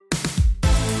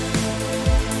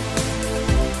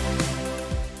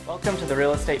Welcome to the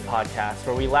Real Estate Podcast,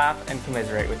 where we laugh and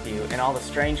commiserate with you in all the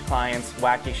strange clients,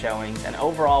 wacky showings, and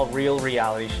overall real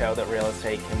reality show that real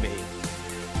estate can be.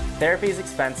 Therapy is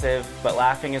expensive, but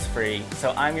laughing is free.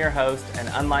 So I'm your host and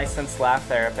unlicensed laugh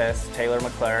therapist, Taylor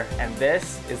McClure, and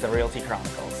this is the Realty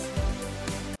Chronicles.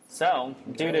 So,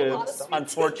 due to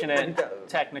unfortunate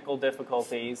technical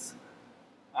difficulties,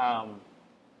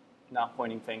 not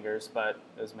pointing fingers, but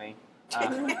it was me,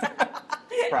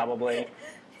 probably.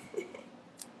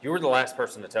 You were the last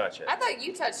person to touch it. I thought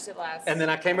you touched it last. And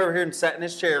then I came over here and sat in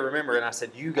his chair, remember, and I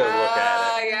said, you go look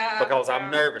at it. Yeah, because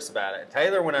I'm nervous about it.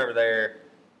 Taylor went over there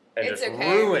and it's just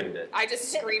okay. ruined it. I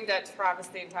just screamed at Travis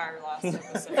the entire last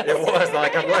episode. It was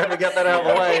like, I'm glad we got that out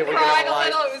of the way. We cried a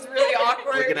little. It was really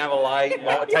awkward. We can have a light.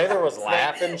 Taylor was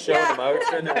laughing, showing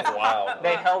emotion. It was wild.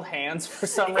 They held hands for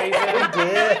some reason. We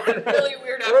did. Really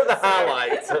weird episode. What are the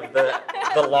highlights of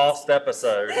the lost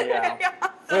episode? Yeah.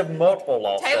 We have multiple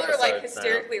lost Taylor episodes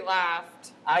hysterically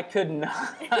laughed. I could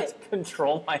not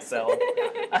control myself.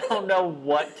 I don't know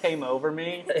what came over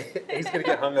me. He's going to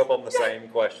get hung up on the same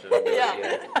question.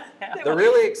 Yeah. The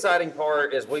really exciting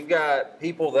part is we've got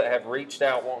people that have reached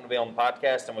out wanting to be on the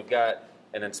podcast, and we've got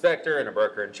an inspector and a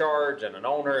broker in charge and an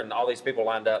owner and all these people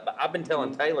lined up. But I've been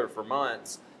telling Taylor for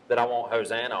months that I want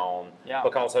Hosanna on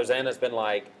because Hosanna's been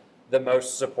like the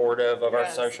most supportive of our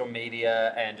social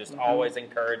media and just always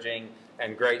encouraging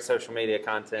and great social media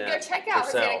content. Go check out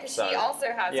Hosanna because she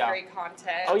also has Yeah. great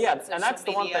content. Oh yeah, on and that's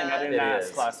the one thing I social didn't media.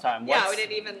 ask last time. Yeah, we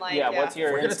didn't even like. Yeah, what's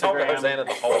your We're going to talk to Instagram Hosanna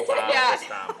the whole time this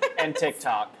time. and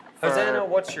TikTok? Hosanna,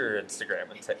 what's your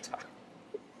Instagram and TikTok?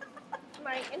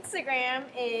 My Instagram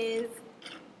is,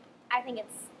 I think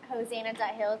it's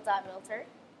hosanna.hill.realtor.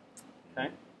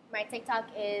 Okay. My TikTok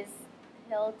is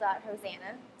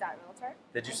hill.hosanna.realtor.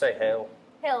 Did you say hell?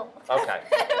 Hill. Okay.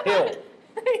 Hill.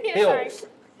 Yeah, Hill. sorry.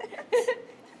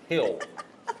 Hill.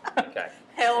 Okay.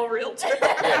 Hell Realtor.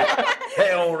 Yeah.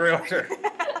 Hell Realtor.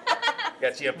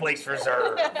 Got you a place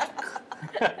reserved.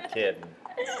 I'm kidding.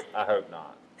 I hope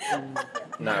not.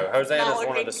 No, Hosanna's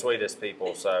one of the sweetest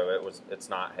people, so it's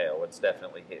not hell. It's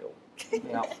definitely Hill.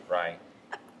 Yeah. Right.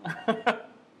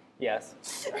 Yes.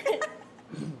 Sorry.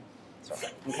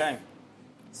 Okay.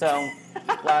 So,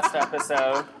 last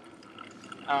episode,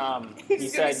 you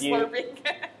said you've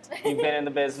been in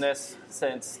the business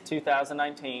since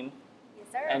 2019. Yes,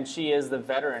 sir. And she is the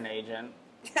veteran agent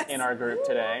in our group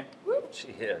today. She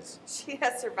is. She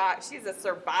has survived. She's a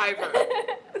survivor.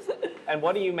 And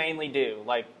what do you mainly do?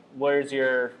 Like, where's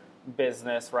your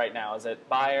business right now? Is it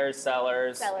buyers,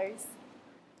 sellers? Sellers.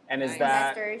 And is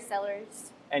that... Investors,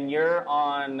 sellers. And you're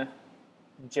on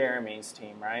Jeremy's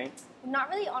team, right? We're not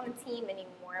really on a team anymore.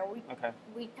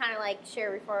 We kind of like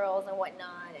share referrals and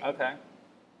whatnot. And Okay.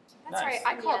 That's Nice. right.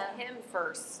 I called him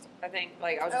first. I think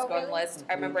I was just going really? list.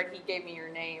 I remember he gave me your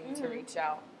name to reach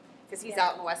out because he's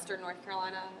out in Western North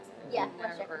Carolina. Yeah,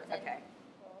 Western. Okay.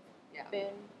 Yeah.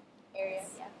 Boone area.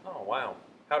 Yeah. Oh, wow.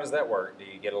 How does that work? Do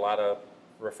you get a lot of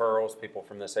referrals, people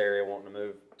from this area wanting to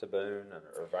move to Boone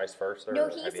or vice versa? No,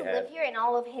 he used to live here, and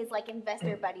all of his like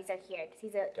investor buddies are here because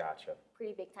he's a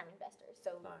pretty big time investor.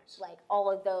 So like all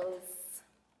of those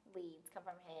leads come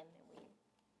from him, and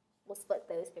we'll split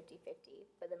those 50-50.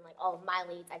 But then like all of my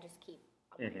leads, I just keep.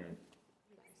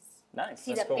 Nice.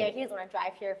 He's That's up there. He doesn't want to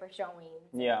drive here for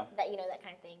showings. Yeah. That that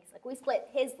kind of thing. So, like we split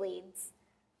his leads.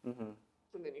 Mm-hmm.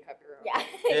 And then you have your own. Yeah.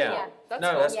 Yeah.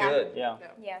 That's good. Yeah.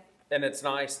 Yeah. And it's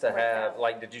nice to have,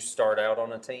 like, did you start out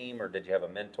on a team or did you have a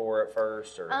mentor at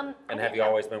first? Or and have you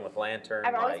always been with Lantern?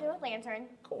 I've always been with Lantern.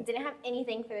 Cool. Didn't have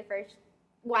anything for the first.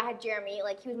 Well, I had Jeremy.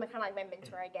 Like he was kind of like my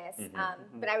mentor, I guess.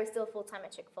 But I was still full time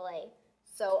at Chick-fil-A.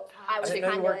 So I was I didn't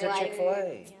know you worked at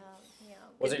Chick-fil-A. Yeah.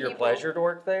 Was it your pleasure to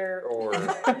work there, or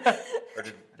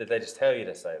did they just tell you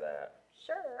to say that?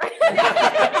 Sure.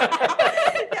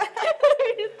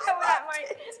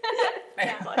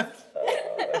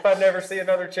 If I never see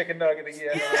another chicken nugget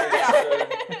again.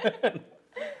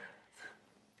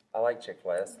 I like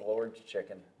Chick-fil-A. That's the Lord's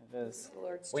chicken. It is.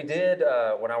 We did,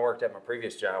 when I worked at my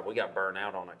previous job, we got burnt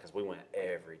out on it because we went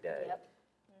every day. Yep.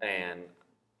 And,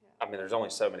 I mean, there's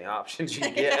only so many options you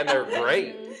can get, and they're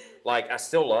great. Like, I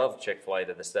still love Chick-fil-A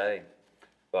to this day.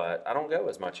 But I don't go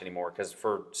as much anymore because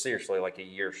for seriously like a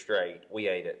year straight, we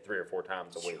ate it 3 or 4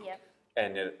 times a week. Yep.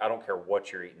 And I don't care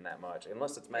what you're eating that much,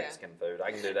 unless it's Mexican food.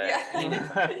 I can do that. Well,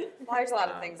 there's a lot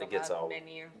of things on the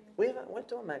menu. We haven't went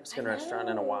to a Mexican restaurant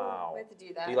in a while. We have to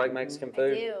do that. Do you like Mexican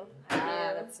food? I do.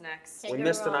 Yeah, that's next. We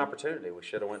missed an opportunity. We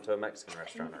should have went to a Mexican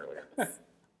restaurant earlier.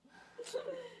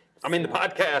 I mean, the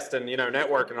podcast and,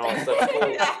 network and all that stuff is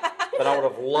cool. But I would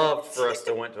have loved for us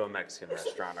to went to a Mexican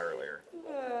restaurant earlier.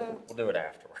 We'll do it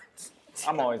afterwards.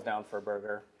 I'm always down for a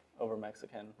burger over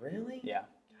Mexican. Really? Yeah.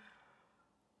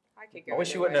 I could go. I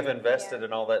wish you wouldn't have invested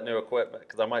in all that new equipment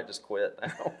because I might just quit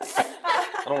now.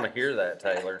 I don't want to hear that,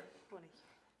 Taylor.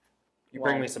 You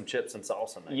bring me some chips and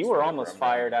salsa next. You were almost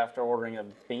fired after ordering a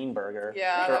bean burger.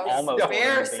 Yeah, that was almost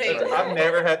embarrassing. I've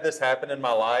never had this happen in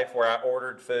my life where I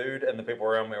ordered food and the people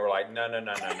around me were like, no.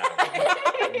 No.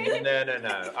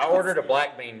 I ordered a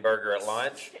black bean burger at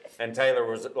lunch and Taylor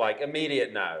was like,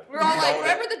 immediate no. We were all like,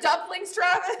 remember the dumplings,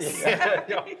 Travis? Yeah,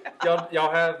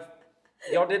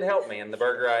 y'all did help me, and the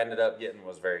burger I ended up getting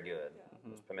was very good. It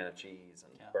was pimento cheese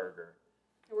and burger.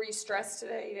 Were you stressed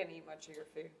today? You didn't eat much of your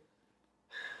food.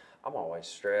 I'm always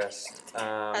stressed.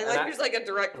 There's like a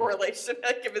direct correlation.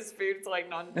 Like if his food's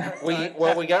like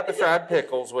we got the fried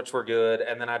pickles, which were good,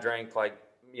 and then I drank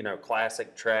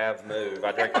classic Trav move.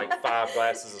 I drank like 5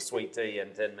 glasses of sweet tea in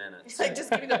 10 minutes. He's like,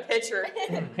 just give me the pitcher.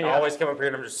 I always come up here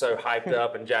and I'm just so hyped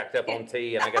up and jacked up on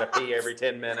tea, and I gotta pee every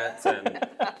 10 minutes, and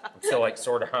I'm still like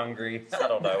sort of hungry. I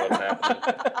don't know what's happening.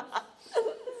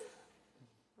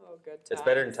 Oh, good times. It's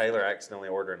better than Taylor accidentally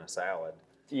ordering a salad.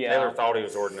 Yeah. Taylor thought he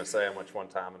was ordering a sandwich one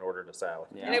time and ordered a salad.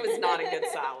 Yeah. And it was not a good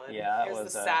salad. Yeah, it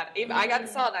was sad. I got the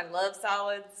salad. I love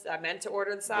salads. I meant to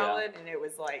order the salad, and it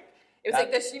was like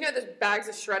this. The bags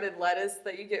of shredded lettuce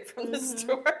that you get from the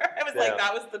store. It was like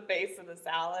that was the base of the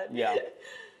salad. Yeah.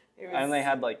 And they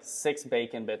had like 6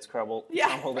 bacon bits crumbled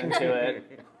into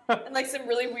it. And like some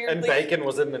really weird. And bacon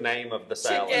was in the name of the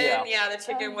salad. Chicken, the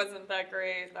chicken wasn't that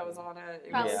great. That was on it.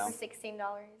 Probably for $16.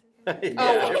 It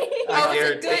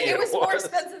was more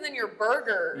expensive than your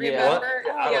burger. Remember?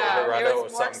 It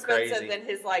was more expensive than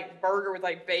his burger with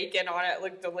bacon on it. It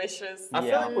looked delicious. I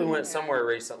feel like we went somewhere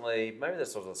recently. Maybe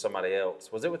this was with somebody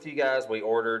else. Was it with you guys? We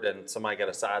ordered and somebody got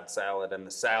a side salad, and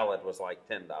the salad was like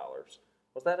 $10.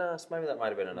 Was that us? Maybe that might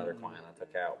have been another client I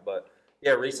took out. But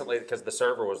yeah, recently because the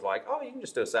server was like, "Oh, you can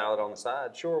just do a salad on the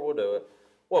side." Sure, we'll do it.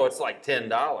 Well, it's like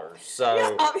 $10,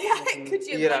 so could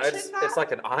you imagine that? It's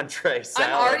like an entree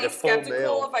salad. I'm already full skeptical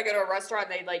meal. if I go to a restaurant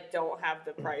and they don't have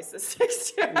the prices next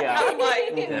to it. Yeah.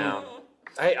 I'm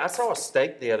Hey, I saw a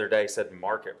steak the other day said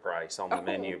market price on the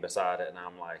menu beside it, and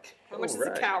I'm like, how much is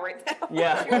a cow right now?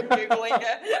 Yeah. You were Googling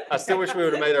it. I still wish we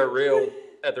would have made our reel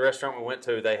at the restaurant we went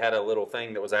to. They had a little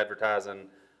thing that was advertising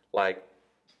a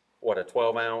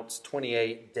 12-ounce,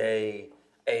 28-day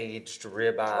aged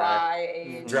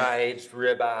ribeye, dry aged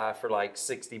ribeye for like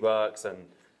 $60, and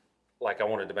I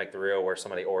wanted to make the reel where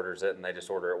somebody orders it and they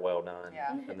just order it well done,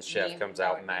 and the chef comes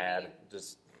out mad,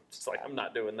 just like, I'm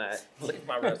not doing that. Leave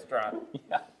my restaurant.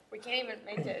 We can't even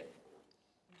make it.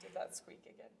 Did that squeak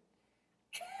again?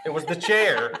 It was the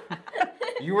chair.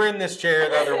 You were in this chair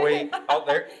the other week. Oh,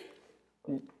 there.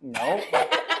 No,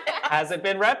 hasn't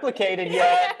been replicated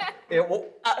yet.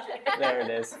 There it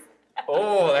is.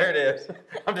 Oh, there it is.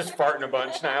 I'm just farting a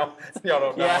bunch now. Y'all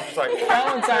don't know. I'm just like, that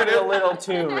one sounded a little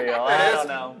too real. I don't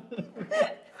know.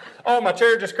 Oh, my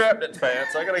chair just crapped its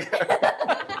pants. I gotta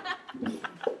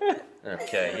go.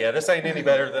 Okay, yeah, this ain't any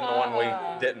better than the one we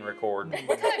didn't record.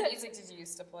 What kind of music did you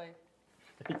used to play?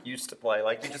 Used to play.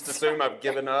 Like, you just assume I've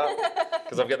given up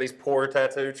because I've got these poor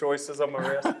tattoo choices on my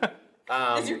wrist.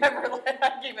 Did you ever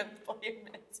even play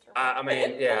an instrument?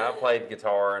 I played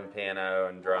guitar and piano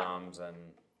and drums and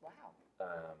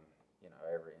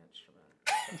every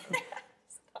instrument.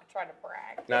 Not trying to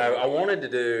brag. No, I wanted to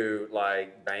do band.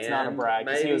 It's not a brag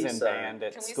because he was in band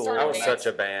at school. I was such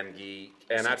a band geek,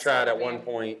 and I tried at one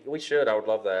point. We should. I would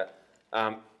love that.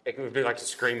 It would be like a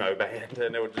screamo band,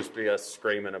 and it would just be us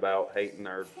screaming about hating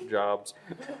our jobs.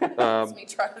 It's me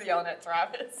yelling at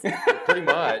Travis. Pretty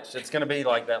much. It's going to be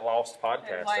like that Lost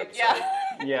podcast episode.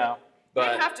 Yeah. But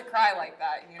you didn't have to cry like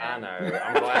that, I know.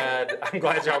 I'm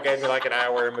glad y'all gave me like an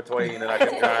hour in between, and I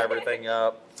could dry everything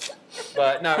up.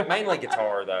 But no, mainly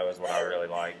guitar though is what I really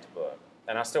liked.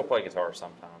 And I still play guitar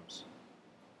sometimes.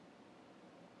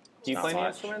 Do you play any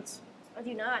instruments? I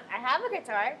do not. I have a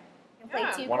guitar. I can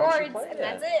play 2 Why don't you chords, play and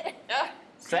that? that's it.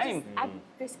 Same. I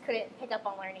just couldn't pick up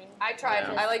on learning. I tried.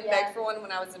 Yeah. I begged for one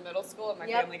when I was in middle school, and my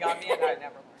family got me, and I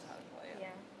never learned how to play it. Yeah.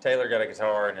 Taylor got a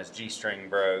guitar and his G-string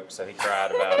broke, so he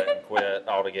cried about it and quit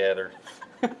altogether.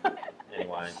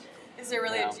 Anyway. Is there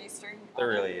really a G-string? There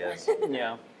really is.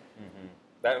 Yeah. Mm-hmm.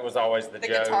 That was always the joke. The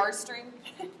guitar string?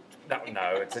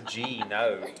 No, it's a G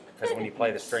note, because when you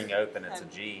play the string open, it's a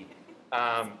G.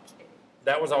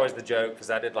 That was always the joke,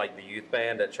 because I did like the youth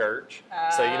band at church.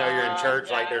 So you're in church,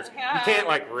 you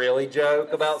can't really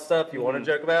joke about stuff you want to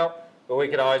joke about, but we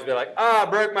could always be like, I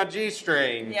broke my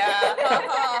G-string.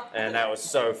 Yeah. And that was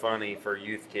so funny for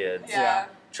youth kids. Yeah.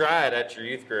 Try it at your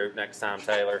youth group next time,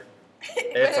 Taylor.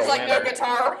 It's no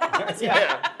guitar around.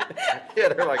 Yeah,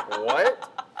 they're like,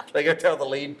 what? They go tell the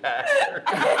lead pastor.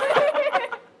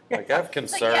 Like, I have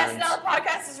concerns. Like, yes, now the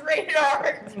podcast is rated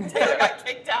R. Taylor got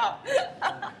kicked out.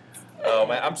 Oh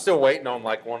man, I'm still waiting on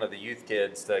like one of the youth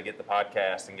kids to get the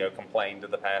podcast and go complain to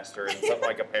the pastor, and something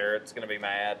like a parent's gonna be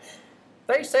mad.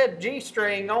 They said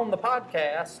G-string on the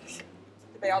podcast.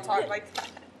 They all talk like that.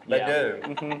 They do.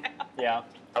 Mm-hmm. Yeah.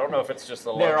 I don't know if it's just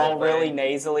a They're all really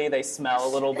nasally. They smell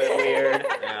a little bit weird.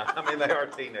 Yeah, I mean they are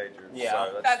teenagers. Yeah.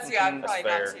 So That's probably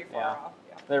fair. not too far off.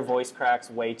 Yeah. Their voice cracks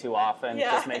way too often.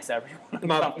 Yeah. Just makes everyone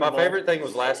My uncomfortable. favorite thing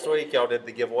was last week. Y'all did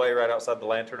the giveaway right outside the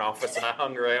Lantern office, and I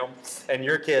hung around. And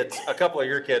your kids, a couple of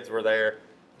your kids were there,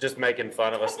 just making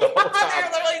fun of us the whole time.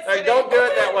 They're literally Like, sitting- don't do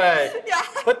it that way. Yeah.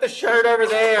 Put the shirt over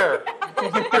there.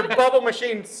 Your bubble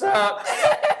machine sucks.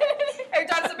 Every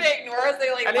time somebody ignores us,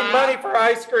 they like I need laugh. money for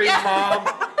ice cream, Yeah. Mom.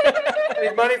 I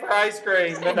need money for ice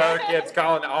cream. Then the other kid's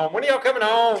calling home. When are y'all coming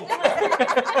home?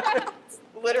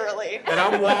 Literally. And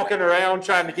I'm walking around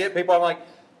trying to get people. I'm like,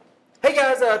 hey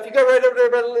guys, if you go right over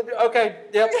there, okay,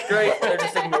 yep, great. They're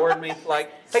just ignoring me.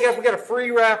 Like, hey guys, we got a free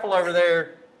raffle over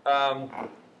there.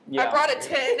 Yeah. I brought a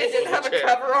tent. It didn't have a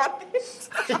cover on it.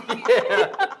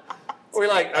 Yeah. We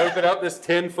like open up this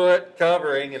 10-foot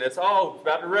covering, and it's about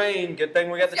to rain. Good thing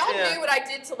we got the Y'all tent. knew what I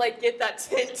did to like get that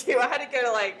tent too. I had to go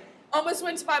to like almost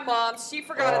went to my mom's. She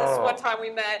forgot it this one time we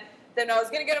met. Then I was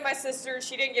gonna go to my sister's.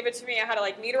 She didn't give it to me. I had to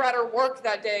like meet her at her work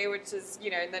that day, which is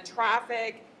in the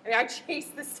traffic. I mean, I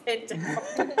chased this tent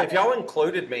down. If y'all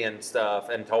included me and stuff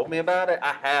and told me about it,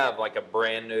 I have like a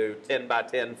brand new 10 by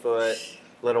 10 foot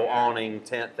little awning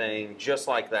tent thing, just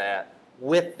like that,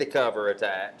 with the cover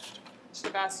attached. Should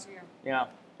have asked you. Yeah.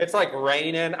 It's like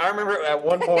raining. I remember at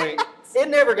one point, it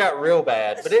never got real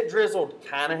bad, but it drizzled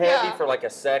kind of heavy Yeah. for like a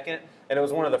second, and it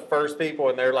was one of the first people,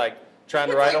 and they're like trying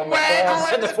to write like on the wet all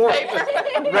form, and the over form,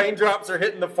 the paper. raindrops are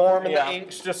hitting the form, and Yeah. the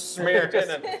ink's just smearing,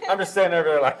 and I'm just standing over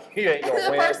there like, you ain't gonna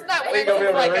The win. person that We wins ain't gonna be is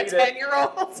able to like a read it.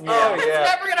 10-year-old. Oh, It's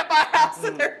yeah. never gonna buy a house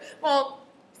in their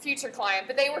future client,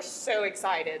 but they were so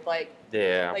excited, like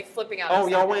Yeah. flipping out. Oh,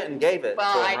 excited. y'all went and gave it.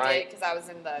 Well, to I him, right? did because I was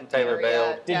in the Taylor area.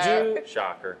 bailed. Did Yeah. you?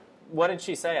 Shocker. What did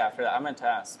she say after that? I meant to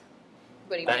ask.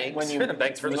 What do you Thanks. mean? When you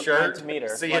Thanks for the went shirt. to meet her,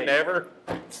 See like- you never.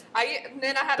 Then I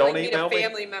had to Don't like meet email a me?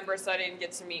 family member, so I didn't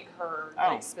get to meet her Oh.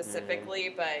 like, specifically.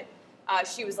 But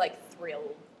she was like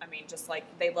thrilled. I mean, just like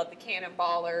they love the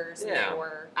Cannonballers, and Yeah. they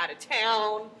were out of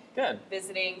town Good.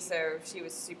 visiting, so she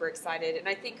was super excited. And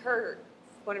I think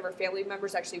one of her family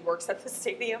members actually works at the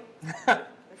stadium.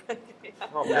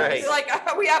 Oh, great. So,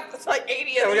 like we have like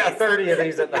 80 Yeah, of we got these. 30 of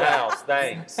these at the house.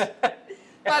 Thanks.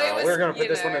 But it was, We're going to put you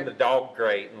this one know, in the dog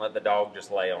crate and let the dog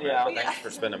just lay on Yeah. it. But thanks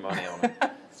for spending money on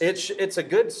it. It's a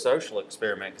good social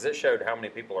experiment because it showed how many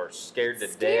people are scared to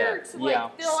scared death. to like Yeah.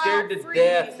 fill Scared out to free.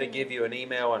 death to give you an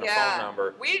email and a Yeah. phone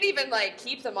number. We didn't even like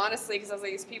keep them honestly because I was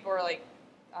like, these people are like,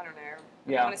 I don't know.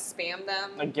 I Yeah. want to spam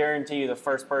them. I guarantee you, the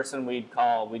first person we'd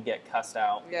call, we'd get cussed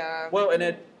out. Yeah. Well, and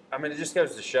it just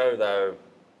goes to show though,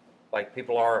 like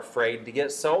people are afraid to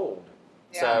get sold.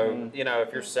 Yeah. So,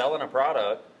 if you're selling a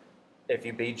product, if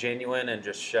you be genuine and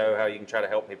just show how you can try to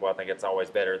help people, I think it's always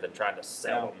better than trying to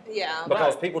sell them. Yeah.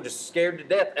 Because people just scared to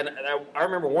death. And I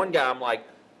remember one guy, I'm like,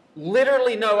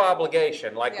 literally no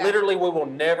obligation. Like, Yeah. literally, we will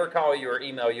never call you or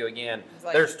email you again. It's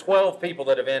like- There's 12 people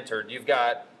that have entered. You've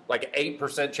got like an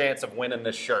 8% chance of winning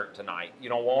this shirt tonight. You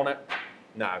don't want it?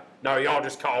 No, y'all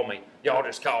just call me. Y'all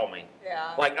just call me.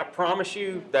 Yeah. Like, I promise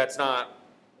you that's not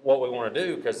what we want to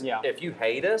do, because Yeah. if you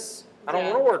hate us, I don't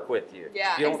Yeah. want to work with you.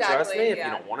 Yeah, if you don't trust exactly, me, if yeah.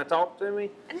 you don't want to talk to me.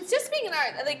 And it's just being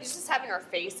just having our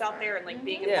face out there and like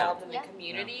being Yeah. involved in the Yeah.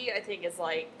 community. I think is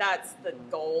like that's the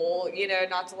goal.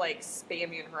 Not to like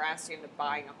spam you and harass you into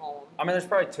buying a home. I mean, there's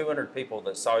probably 200 people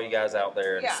that saw you guys out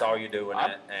there and Yeah. saw you doing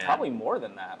it. And Probably more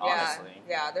than that, honestly.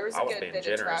 Yeah. There was a I was good being bit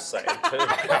generous of saying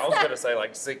traffic. too. I was going to say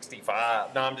like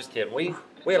 65. No, I'm just kidding. We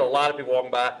had a lot of people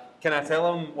walking by. Can I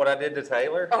tell them what I did to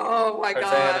Taylor? Oh my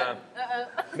Hosanna.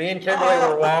 god. Me and Kimberly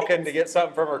were walking to get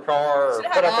something from her car or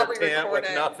Should put have up her Aubrey tent record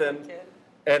with it. nothing. Kid.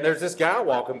 And there's this guy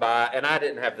walking by, and I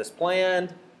didn't have this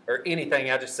planned or anything.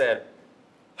 I just said,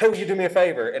 hey, will you do me a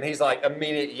favor? And he's like,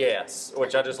 immediate yes,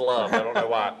 which I just love. I don't know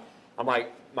why. I'm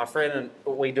like, my friend,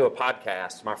 and we do a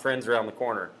podcast. My friend's around the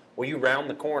corner. Will you round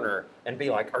the corner and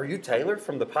be like, are you Taylor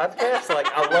from the podcast? Like,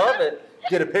 I love it.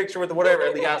 Get a picture with whatever.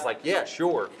 And the guy's like, yeah,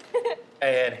 sure.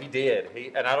 And he did.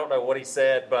 And I don't know what he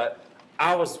said, but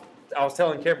I was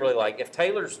telling Kimberly, like, if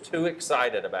Taylor's too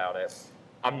excited about it,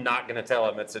 I'm not going to tell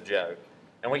him it's a joke.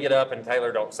 And we get up and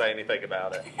Taylor don't say anything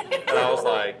about it. And I was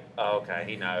like, oh, okay,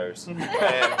 he knows. And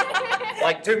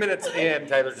like 2 minutes in,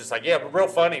 Taylor's just like, yeah, but real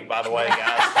funny, by the way,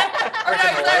 guys. Or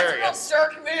Freaking no, that's a real hilarious.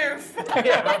 jerk move.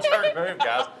 Yeah, I'm starting to move,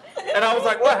 guys. And I was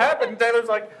like, what happened? And Taylor's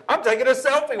like, I'm taking a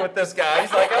selfie with this guy.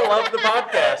 He's like, I love the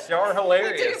podcast. Y'all are We took a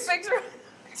hilarious. picture.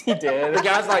 He did. The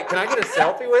guy's like, "Can I get a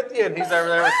selfie with you?" And he's over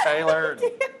there with Taylor.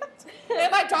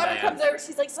 And my daughter comes over.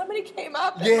 She's like, "Somebody came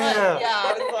up." And Yeah.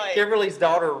 I was like, Kimberly's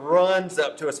daughter runs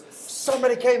up to us.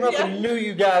 Somebody came up and knew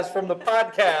you guys from the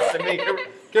podcast. And me,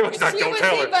 Kimberly's like, "Don't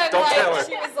tell her. Don't tell her."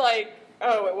 She was like,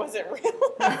 "Oh, it wasn't real."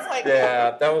 I was like,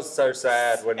 Yeah, that was so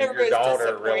sad when your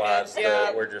daughter realized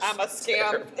that we're just... I'm a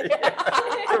scam.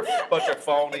 We're a bunch of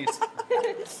phonies.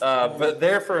 But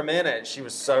there for a minute, she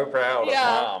was so proud of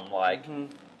Mom. Like,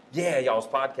 yeah, y'all's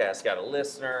podcast got a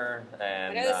listener.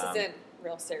 And I know this isn't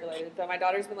real estate related, but my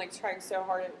daughter's been like trying so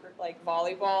hard at like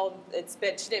volleyball.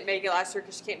 She didn't make it last year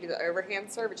because she can't do the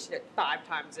overhand serve, but she did 5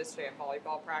 times yesterday at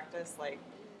volleyball practice. Like,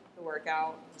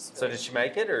 workout. So did she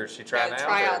make it, or is she trying out?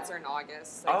 Tryouts are in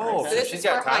August. So this she's is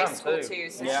got for high time school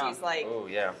too. So she's like,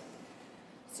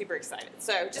 super excited.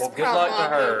 So just good luck to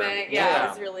her. Moment. Yeah, it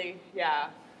was really,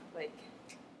 like.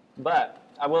 But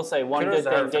I will say one good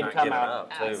thing did come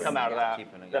out of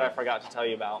that I forgot to tell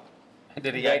you about.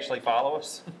 Did he actually follow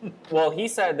us? Well, he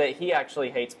said that he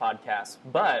actually hates podcasts,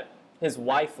 but his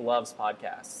wife loves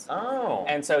podcasts. Oh.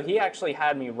 And so he actually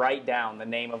had me write down the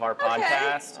name of our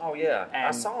podcast. Oh, yeah. And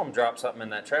I saw him drop something in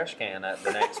that trash can at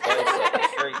the next place up the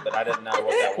street, but I didn't know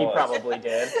what that was. He probably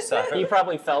did. So. He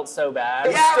probably felt so bad.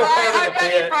 Yeah, right. I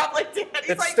bet he probably did. He's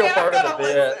it's like, still part of the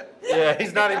listen. bit. Yeah,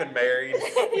 he's not even married.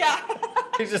 Yeah.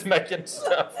 He's just making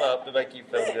stuff up to make you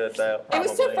feel good now. It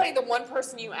was so funny. The one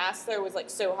person you asked, though, was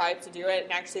like so hyped to do it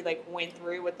and actually like went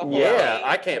through with the whole thing.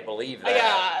 I can't believe that.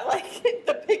 Yeah, like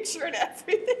the picture and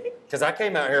everything. Because I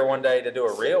came out here one day to do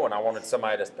a reel, and I wanted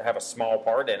somebody to have a small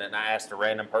part in it, and I asked a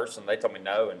random person. They told me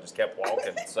no and just kept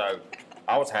walking. So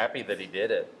I was happy that he did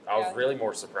it. I was really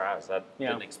more surprised. I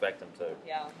didn't expect him to.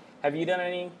 Yeah. Have you done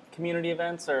any community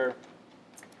events or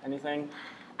anything?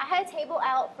 I had a table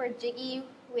out for Jiggy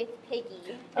with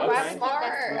Piggy. Okay.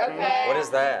 Smart. Okay. What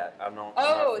is that? I'm not.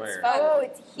 Oh, I'm not it's familiar. fun. Oh,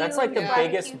 it's huge. That's like the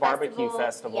biggest barbecue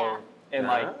festival in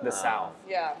like the South.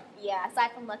 Yeah. Yeah,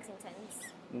 aside from Lexington's.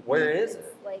 Where is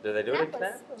it? Like, Do they do it in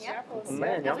Minneapolis. Minneapolis? Minneapolis.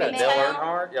 Man, y'all got Dale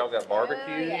Earnhardt. Y'all got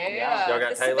barbecue. Yeah. Y'all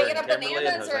got the Taylor and Savannah Kimberly and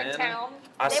Bananas are in Hosanna. town.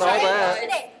 I They saw were in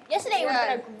that. Yesterday would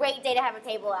have been a great day to have a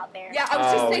table out there. Yeah, I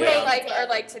was just thinking yeah.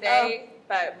 like today,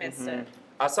 but missed it.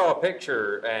 I saw a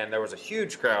picture, and there was a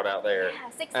huge crowd out there. Yeah,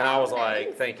 6,000. And I was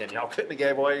like thinking, y'all couldn't have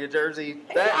gave away your jersey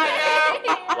that I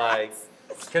know. Like,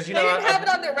 because They didn't have it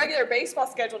on their regular baseball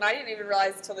schedule, and I didn't even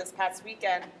realize until this past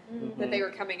weekend that they were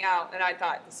coming out. And I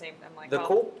thought the same thing. I'm like, the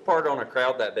cool part on a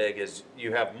crowd that big is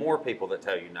you have more people that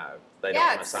tell you no. They don't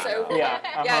want to it's sign so up. cool.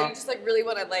 Yeah, Yeah, you just like really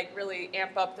want to like really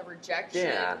amp up the rejection.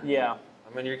 Yeah. Yeah.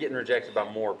 I mean, you're getting rejected by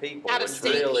more people. Out of which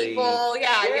state really, people, you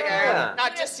Yeah. know,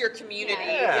 not just your community.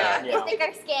 Yeah. You think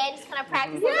our skin just kind of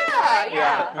practice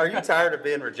Yeah. Are you tired of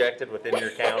being rejected within your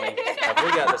county? Have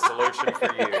we got the solution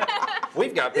for you?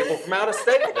 We've got people from out of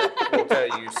state that will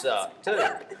tell you suck too.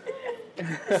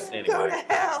 Go Anyway, to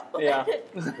hell. Yeah.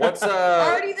 what's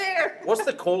Already there. what's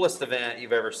the coolest event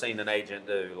you've ever seen an agent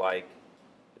do? Like,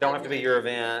 it don't have to be your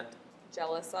event.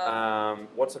 Jealous of.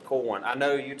 What's a cool one? I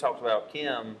know you talked about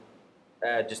Kim.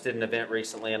 Just did an event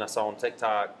recently, and I saw on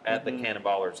TikTok at the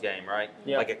Cannonballers game, right?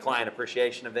 Yep. Like a client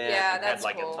appreciation event. Yeah, and that's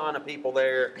had like cool. a ton of people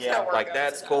there. Yeah. Like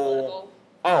that's cool.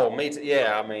 Oh, me too.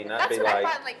 Yeah, I mean, I'd That's be what like,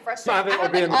 I find like frustrating. my event I would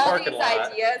have be like in the all parking these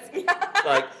lot. ideas. Yeah.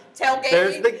 like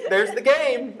Tailgating. there's the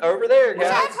game over there, Which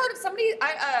guys. I've heard of somebody.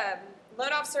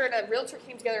 Loan officer and a realtor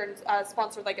came together and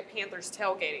sponsored like a Panthers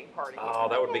tailgating party. Oh,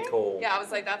 that would be cool. Yeah, I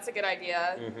was like, that's a good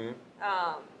idea.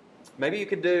 Mm-hmm. Maybe you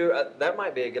could do that.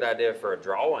 Might be a good idea for a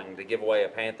drawing to give away a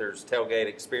Panthers tailgate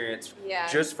experience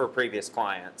just for previous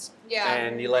clients. Yeah.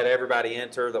 And you let everybody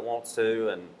enter that wants to,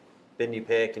 and then you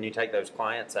pick and you take those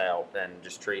clients out and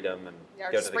just treat them and Yeah,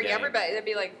 or go just to the bring game. everybody. That'd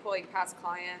be like cool, like past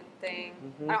client thing.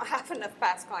 I don't have enough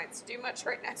past clients to do much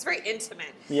right now. It's very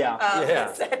intimate.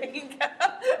 Yeah. Setting.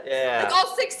 Yeah. Like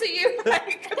all 6 of you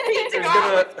like competing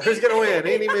Who's gonna win?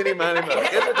 Eeny, meeny, miny, mo.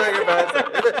 Get the ticket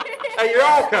basket. Hey, you're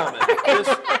all coming.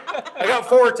 I got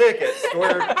 4 tickets.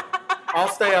 I'll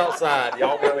stay outside.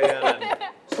 Y'all go in, and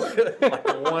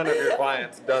like one of your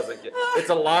clients doesn't get. It's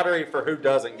a lottery for who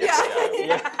doesn't get to go.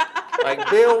 Yeah. Like,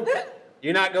 Bill,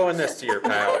 you're not going this year,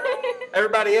 pal.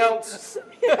 Everybody else,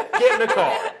 get in the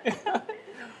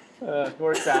car.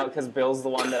 Works out because Bill's the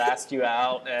one that asked you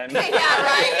out, and Yeah,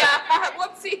 right. Yeah.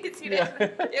 Whoopsies, you didn't.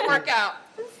 It didn't work out.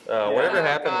 Whatever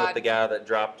happened God. with the guy that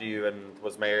dropped you and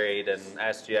was married and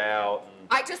asked you out?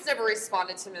 I just never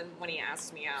responded to him when he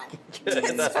asked me out.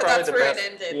 And that's probably That's the where best.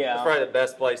 it ended. Yeah. That's probably the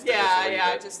best place to just leave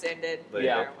Yeah, it. it just ended Leave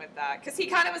Yeah. it. with that. Because he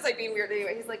kind of was like being weird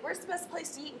anyway. He's like, where's the best place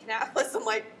to eat in Kannapolis? I'm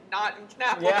like, not in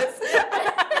Kannapolis.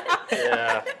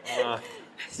 Yeah.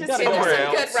 Just get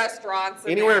some good restaurants.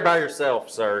 Anywhere by yourself,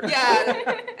 sir.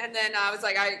 Yeah. And then I was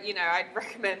like, I'd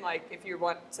recommend like if you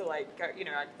want to like go,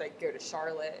 I'd like go to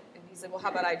Charlotte. And he said, well,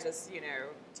 how about I just,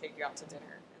 take you out to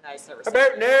dinner? And I just never. How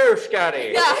about no,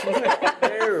 Scotty? Yeah.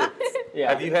 No. Yeah.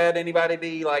 Have you had anybody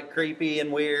be like creepy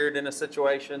and weird in a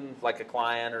situation, like a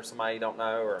client or somebody you don't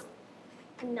know, or?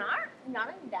 Not in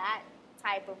that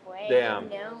type of way. Damn.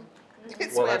 No.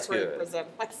 It's Well, way that's I good. present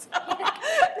myself.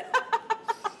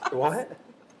 What?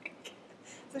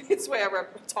 It's the way I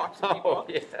talk to people. Oh,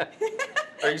 yeah.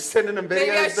 Are you sending them videos?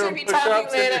 Maybe I should be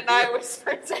talking late at night with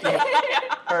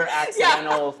Her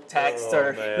accidental text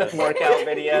or man. the workout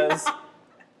videos.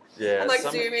 Yeah. I'm like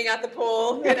zooming at the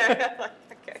pool. Like,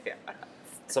 okay, yeah.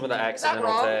 Some of the Is that accidental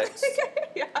wrong? texts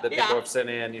Yeah, that people have sent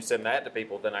in, you send that to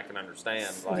people, then I can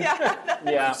understand. Like,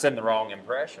 you send the wrong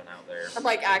impression out there. I'm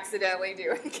like accidentally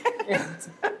doing it.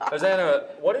 Hosanna,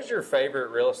 what is your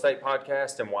favorite real estate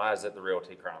podcast and why is it the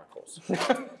Realty Chronicles?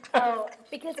 Oh,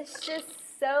 because it's just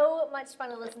so much fun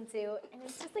to listen to, and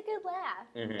it's just a good laugh.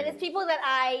 Mm-hmm. And it's people that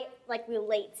I like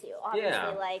relate to. Obviously,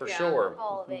 Yeah, for sure.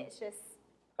 all of it. It's just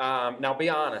Now, be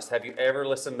honest. Have you ever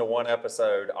listened to one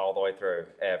episode all the way through?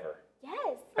 Ever?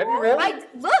 yes. Have you really?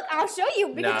 Look, I'll show you.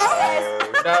 Because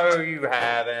No, you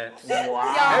haven't. Wow.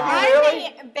 Have you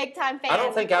really? I'm a big time fan. I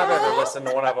don't think I've ever listened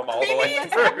to one of them all the way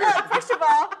through. Look, first of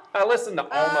all, I listened to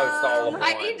almost all of them.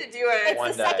 I need to do it. it's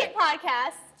One the day. second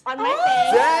podcast on my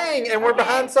page. Dang, and we're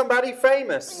behind somebody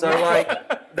famous, so like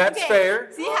that's Okay.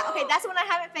 fair. See how? Okay, that's one I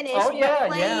haven't finished. Oh, yeah,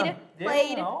 but played.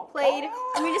 yeah.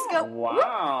 Let me just go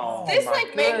Wow. This my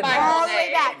like made my all whole the way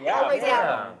day. back, all the way Yeah.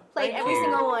 down. Played Thank every you.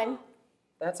 single one.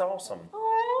 That's awesome.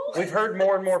 Oh. We've heard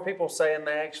more and more people saying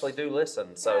they actually do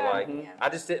listen. So Yeah. like, I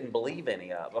just didn't believe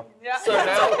any of them. Yeah. So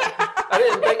now I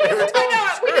didn't think they were I telling know,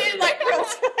 the we truth. did like real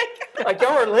Like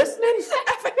y'all are listening?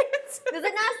 Does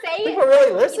it not say? People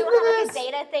really You listen don't have to like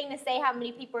a data thing to say how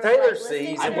many people are Taylor like, listening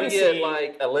sees, to and we it? get see.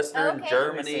 like a listener in Okay.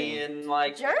 Germany and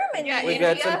like Germany. Yeah, we've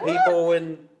India. got some people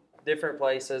in different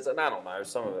places, and I don't know.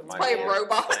 Some of it might Play be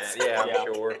robots. Yeah, Yeah.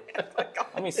 I'm sure.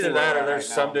 Let me see. Either where that, we're or at there's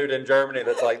right some now. dude in Germany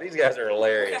that's like, these guys are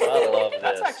hilarious. I love this.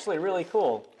 That's actually really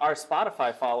cool. Our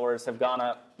Spotify followers have gone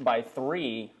up by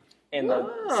 3 since the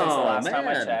last time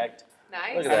I man. checked.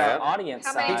 Nice. Look at And that. our audience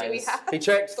How size. many do we have? He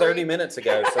checked 30 minutes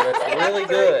ago, so that's really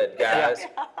good, guys.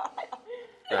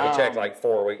 No, he checked like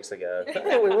 4 weeks ago.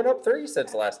 Yeah, we went up 3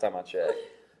 since the last time I checked.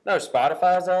 No,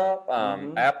 Spotify's up.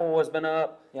 Apple has been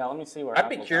up. Yeah, let me see where. I'd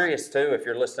be Apple's curious too if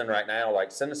you're listening right now. Like,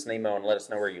 send us an email and let us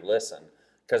know where you listen,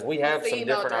 because we have What's the some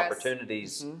email different address?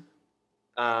 opportunities.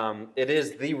 It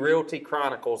is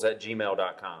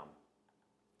therealtychronicles@gmail.com. at.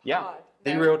 Yeah. God,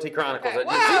 The no. Realty Chronicles Okay. at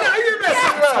Wow. See, now you're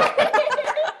messing it up.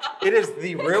 It is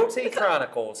the Realty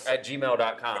Chronicles at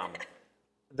gmail.com.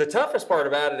 The toughest part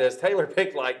about it is Taylor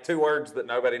picked like 2 words that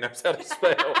nobody knows how to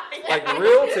spell. Like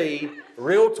realty,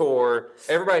 realtor,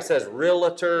 everybody says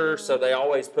realtor, so they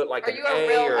always put like Are an you A a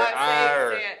real? or I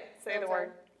or Say the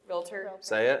word. Realtor.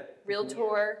 say it.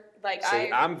 Realtor. Like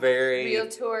See, I'm very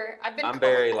Realtor. I've been. I'm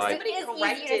very, like- It is easier to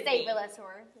corrected say me.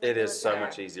 realtor. it is so Realtor.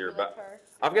 much easier. But Realtor.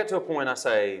 I've got to a point I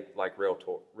say like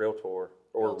realtor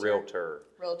or Realtor. realtor.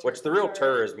 Realtor. Which the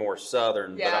realtor is more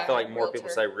southern, but I Yeah, feel like more people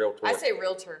realtor. say realtor. I say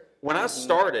realtor. When I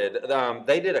started,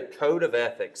 they did a code of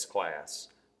ethics class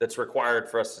that's required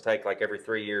for us to take like every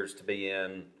 3 years to be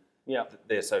in Yeah.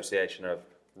 the Association of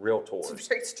Realtors. It's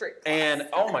very strict. And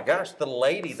oh my gosh, the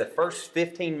lady, the first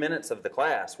 15 minutes of the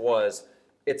class was,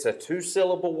 it's a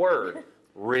 2-syllable word,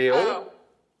 real Oh.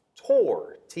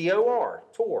 tor, T-O-R,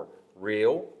 tor,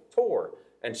 real tor.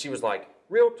 And she was like,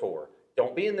 realtor,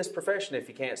 don't be in this profession if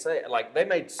you can't say it. Like, they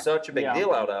made such a big Yeah.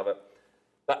 deal out of it.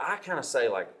 But I kind of say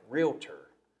like realtor.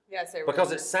 Yeah, I say Because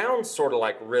realtor. it sounds sort of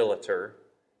like realtor.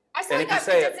 I say and like if you that,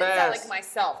 say it it doesn't sound fast- like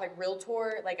myself, like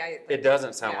realtor. Like I. It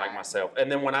doesn't sound like Yeah. myself.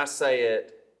 And then when I say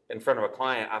it in front of a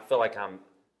client, I feel like I'm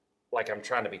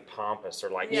trying to be pompous or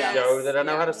like Yes. show that I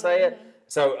know Yeah. how to say it.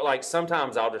 So like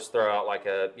sometimes I'll just throw out like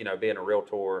being a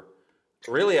realtor.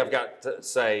 Really, I've got to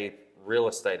say real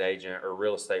estate agent or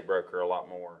real estate broker a lot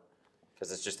more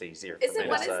because it's just easier for me Isn't to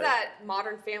what say. is that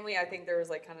Modern Family? I think there was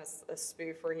like kind of a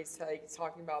spoof where he's like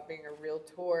talking about being a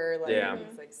realtor, like Yeah.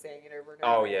 he's like saying it over and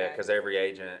Oh over. yeah, again. because every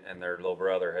agent and their little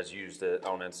brother has used it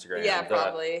on Instagram. Yeah,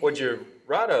 probably. Would you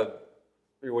write a?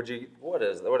 What do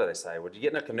they say? Would you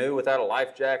get in a canoe without a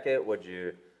life jacket? Would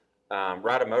you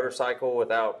ride a motorcycle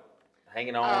without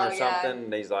hanging on or Oh, yeah. something?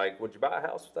 And he's like, would you buy a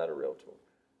house without a realtor?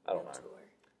 I don't know.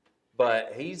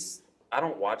 But I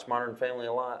don't watch Modern Family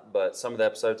a lot, but some of the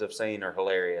episodes I've seen are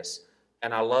hilarious.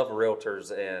 And I love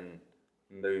realtors in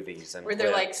movies and where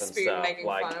they're like clips and spoon stuff. making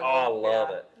Like, fun of I them. love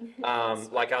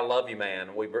it. Like I Love You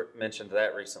Man. We mentioned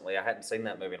that recently. I hadn't seen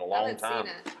that movie in a long time.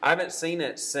 I haven't seen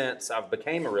it since I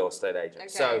became a real estate agent. Okay.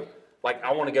 So, like,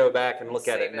 I want to go back and look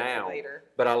at it Save now. for later.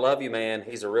 But I Love You Man.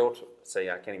 He's a realtor. See,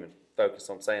 I can't even focus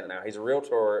on saying it now. He's a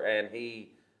realtor, and he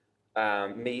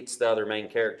meets the other main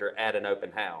character at an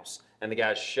open house, and the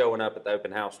guy's showing up at the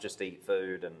open house just to eat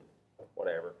food and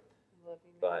whatever.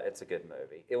 But it's a good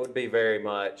movie. It would be very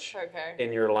much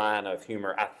in your line of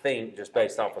humor, I think, just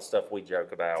based off of stuff we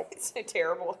joke about. It's so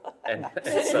terrible. And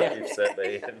stuff you've said to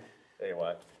me.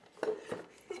 Anyway.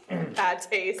 Bad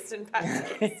taste and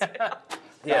bad taste.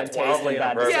 Yeah, it's wildly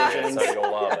inappropriate, so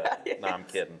you'll love it. Yes. No, I'm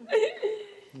kidding.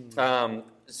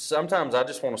 Sometimes I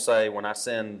just want to say when I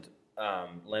send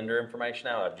lender information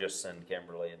out, I just send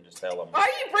Kimberly and just tell them. Why are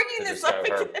you bringing this up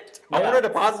again? I wanted a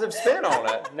positive spin on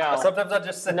it. No. Sometimes I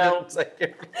just send it and say,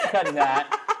 Cut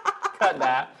that. Cut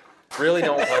that. Really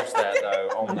don't post that, though.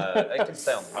 It can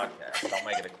stay on the podcast. Don't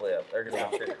make it a clip. They're going to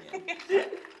watch it again.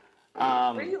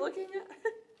 What are you looking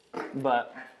at?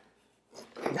 But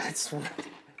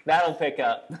that'll pick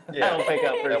up. Yeah. That'll pick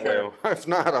up for sure. Will. If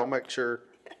not, I'll make sure.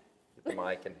 Get the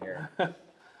mic in here.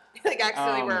 Like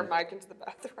accidentally wear a mic into the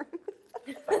bathroom.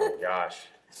 Oh gosh.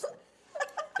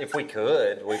 If we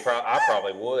could, I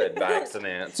probably would by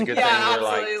accident. It's a good thing we're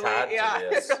like tied to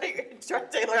this. Like,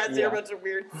 Taylor has a bunch of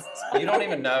weird stuff. You don't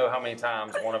even know how many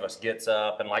times one of us gets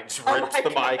up and like just rips the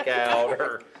mic out,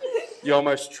 or you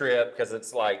almost trip because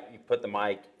it's like you put the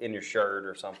mic in your shirt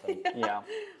or something. Yeah.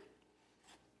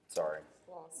 Sorry.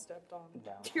 Stepped on.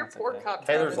 No, Your poor cup.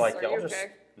 Taylor's like, are y'all you just.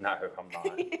 okay? No, I'm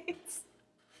not.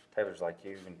 Taylor's like,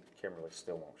 you and Kimberly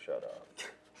still won't shut up.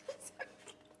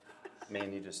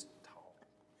 Man, you just talk.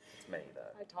 It's me, though.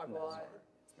 I talk a lot.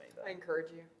 It's me, though. I encourage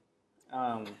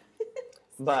you.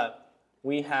 But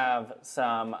we have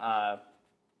some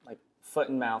like foot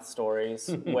and mouth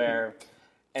stories where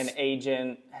an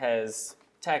agent has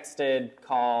texted,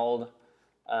 called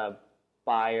a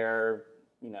buyer,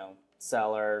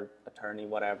 seller, attorney,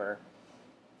 whatever,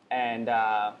 and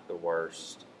The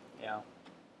worst. yeah,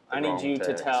 I need you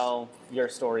to tell your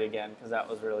story again because that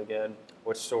was really good.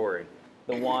 Which story?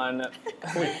 The one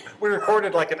We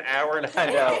recorded like an hour and a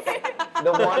half.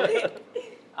 the one.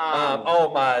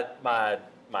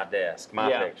 My desk, my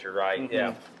Yeah. picture, right? Mm-hmm.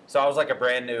 Yeah. So I was like a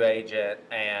brand new agent,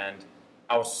 and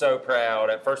I was so proud.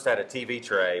 At first, I had a TV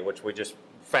tray, which we just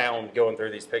found going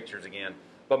through these pictures again.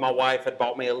 But my wife had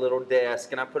bought me a little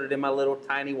desk, and I put it in my little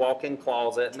tiny walk-in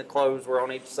closet, and the clothes were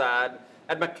on each side.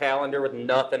 I had my calendar with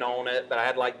nothing on it, but I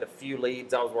had like the few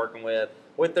leads I was working with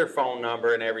their phone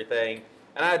number and everything.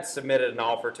 And I had submitted an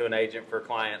offer to an agent for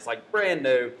clients, like brand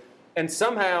new. And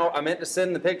somehow I meant to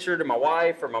send the picture to my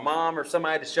wife or my mom or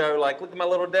somebody to show, like, look at my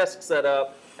little desk set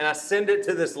up. And I send it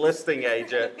to this listing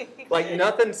agent. Like,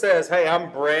 nothing says, hey, I'm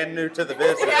brand new to the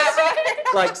business. Yeah, right.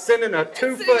 Like sending a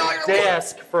 2-foot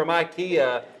desk from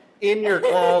IKEA in your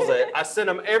closet. I sent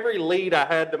them every lead I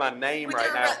had to my name With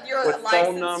right your now. With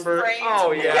phone number. framed.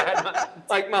 Oh, yeah.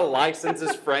 I had my license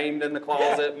is framed in the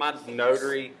closet. My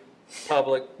notary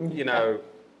public,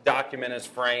 document is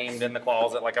framed in the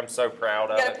closet. Like, I'm so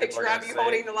proud of it. You got a picture of you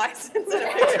holding the license and a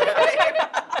Yeah.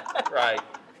 picture frame. Right.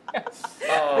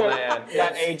 Oh, man.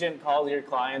 That agent calls your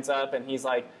clients up and he's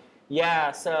like,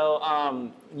 yeah,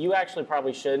 so you actually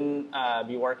probably shouldn't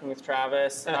be working with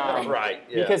Travis. Right,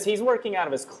 yeah. Because he's working out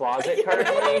of his closet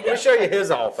currently. Let me show you his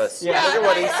office. Yeah. Look at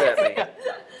what he sent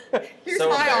me. Here's So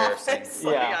my embarrassing. office. Yeah.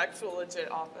 Like actual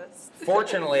legit office.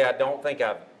 Fortunately, I don't think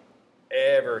I've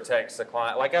ever texted a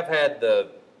client. Like, I've had the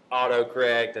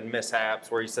autocorrect and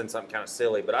mishaps where you send something kind of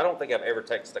silly, but I don't think I've ever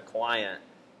texted a client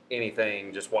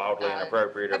anything just wildly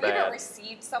inappropriate or Have you bad. ever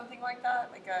received something like that?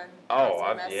 Like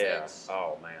a message? Yeah.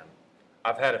 Oh, man.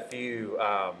 I've had a few,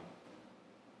 I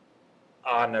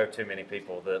know too many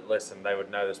people that listen, they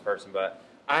would know this person, but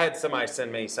I had somebody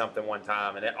send me something one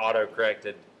time and it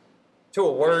auto-corrected to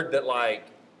a word that, like,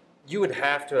 you would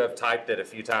have to have typed it a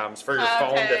few times for your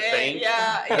phone to think.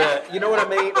 Yeah. You know what I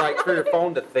mean? Like, for your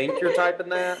phone to think you're typing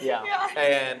that. Yeah.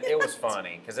 And it was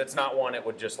funny because it's not one it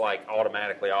would just like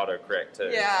automatically autocorrect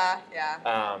to. Yeah.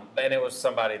 And it was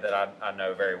somebody that I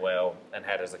know very well and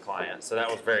had as a client, so that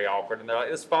was very awkward. And they're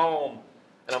like, "This phone,"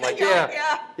 and I'm like,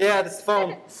 "Yeah, this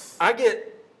phone." I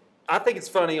think it's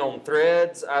funny on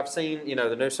Threads. I've seen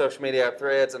the new social media app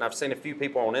Threads, and I've seen a few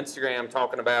people on Instagram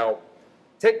talking about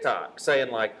TikTok,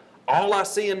 saying like, all I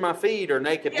see in my feed are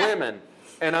naked women.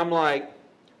 And I'm like,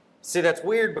 see, that's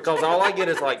weird because all I get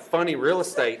is like funny real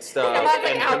estate stuff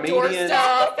and comedians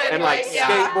stuff and like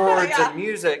skateboards and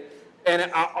music. And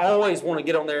I always want to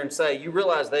get on there and say, you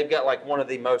realize they've got like one of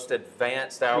the most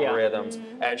advanced algorithms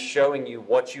at showing you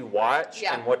what you watch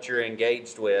and what you're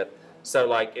engaged with. So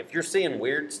like if you're seeing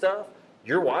weird stuff,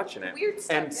 you're watching it. Weird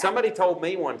stuff, and somebody told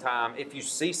me one time, if you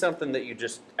see something that you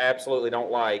just absolutely don't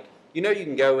like, you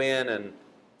can go in and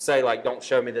say like, don't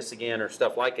show me this again or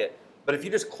stuff like it. But if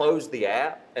you just close the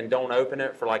app and don't open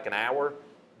it for like an hour,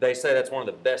 they say that's one of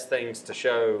the best things to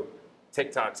show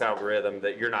TikTok's algorithm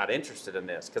that you're not interested in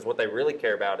this, because what they really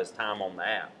care about is time on the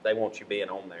app. They want you being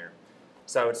on there.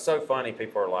 So it's so funny.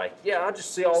 People are like, "Yeah, I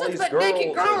just see all these girls,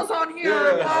 naked girls on here."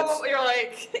 Yeah, you're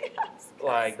like,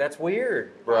 like that's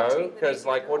weird, bro. Because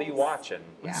like, what are you watching?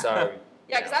 Yeah. So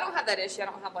yeah, because I don't have that issue. I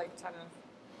don't have like a ton of,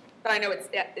 but I know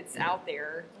it's out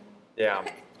there. Yeah.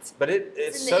 But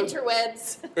it's in the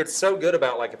interwebs. It's so good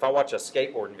about like if I watch a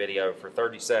skateboarding video for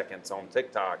 30 seconds on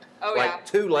TikTok, like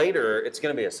 2 later it's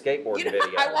gonna be a skateboarding video.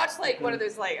 I watched like one of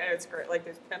those like it's great like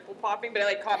those pimple popping, but I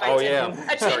like caught my attention.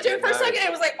 I changed it for a second. And it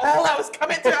was like all that was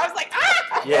coming through. I was like,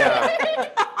 ah. Yeah.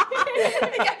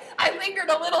 I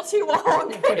lingered a little too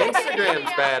long.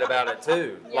 Instagram's bad about it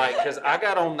too. Like because I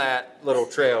got on that little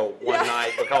trail one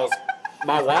night because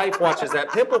my wife watches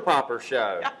that pimple popper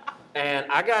show. And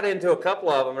I got into a couple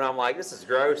of them, and I'm like, this is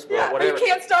gross, but whatever. You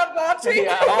can't stop watching.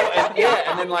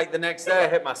 And then like the next day I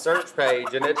hit my search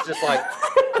page, and it's just like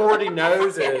 40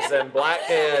 noses and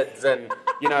blackheads and,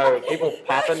 people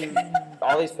popping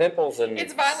all these pimples and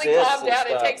it's finally calmed down.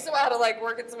 It takes a while to like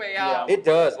work its way out. It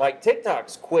does. Like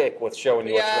TikTok's quick with showing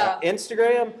you what's going on.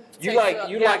 Instagram, you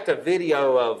liked a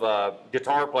video of a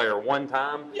guitar player one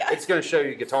time. Yeah. It's going to show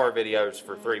you guitar videos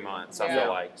for 3 months, I feel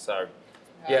like. So.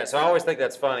 Yeah, so I always think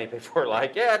that's funny. People are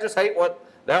like, I just hate what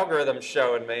the algorithm's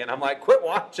showing me. And I'm like, quit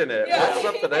watching it. Watch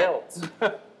something else.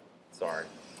 Sorry.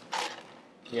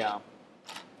 Yeah.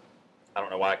 I don't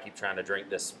know why I keep trying to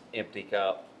drink this empty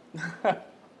cup. I'm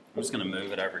just going to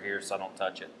move it over here so I don't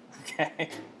touch it. Okay.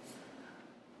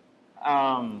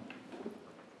 All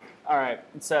right.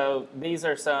 So these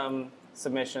are some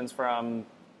submissions from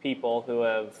people who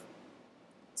have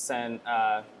submitted,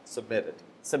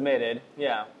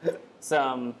 yeah.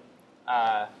 Some,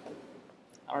 I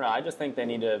don't know, I just think they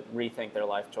need to rethink their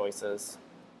life choices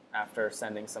after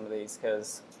sending some of these,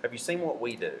 because... Have you seen what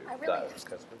we do? I really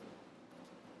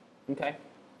Okay.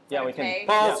 Yeah, we can...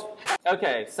 Pause! Yeah.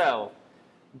 Okay, so,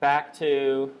 back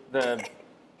to the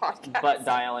butt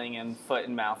dialing and foot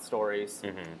and mouth stories.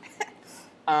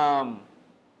 Mm-hmm.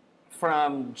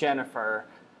 From Jennifer,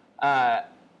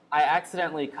 I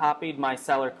accidentally copied my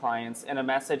seller clients in a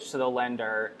message to the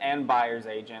lender and buyer's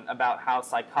agent about how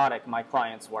psychotic my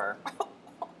clients were.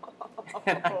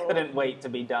 And I couldn't wait to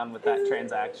be done with that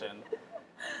transaction.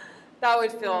 That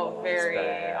would feel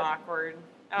very awkward.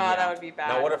 Oh, that would be bad.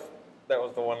 Now, what if that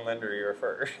was the one lender you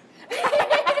referred?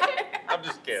 I'm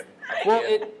just kidding. Well,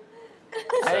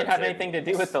 I didn't have anything to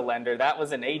do with the lender. That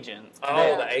was an agent.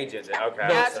 Oh, the agent.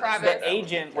 Okay. The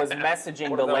agent was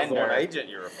messaging the lender. What if that was the one agent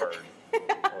you referred?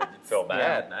 Well, you'd feel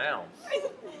bad now.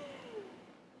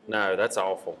 No, that's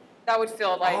awful. That would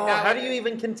feel like that. How do you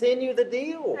even continue the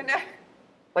deal? I know.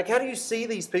 Like, how do you see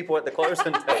these people at the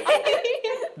closing table?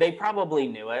 They probably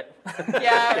knew it.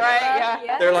 Yeah, right,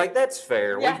 yeah. They're like, that's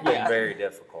fair. We've been very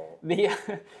difficult.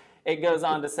 It goes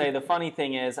on to say, the funny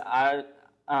thing is, I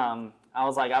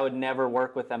was like, I would never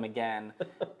work with them again.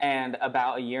 And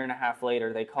about a year and a half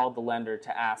later, they called the lender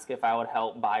to ask if I would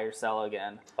help buy or sell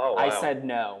again. Oh, wow. I said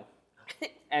no.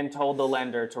 And told the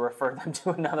lender to refer them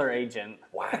to another agent.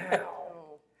 Wow.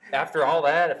 After all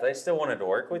that, if they still wanted to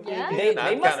work with you, they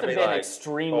must have been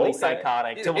extremely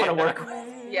psychotic to want to work with.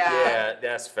 Yeah,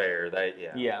 that's fair.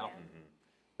 Yeah. Mm-hmm.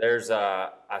 There's,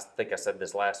 I think I said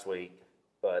this last week,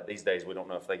 but these days we don't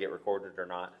know if they get recorded or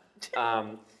not.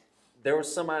 There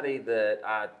was somebody that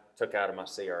I took out of my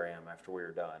CRM after we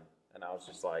were done, and I was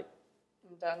just like,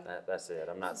 I'm done. That's it.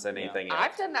 I'm not sending anything else.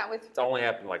 I've done that with... It's only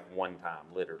happened like one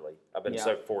time, literally. I've been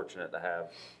so fortunate to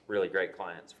have really great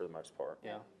clients for the most part.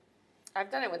 Yeah. I've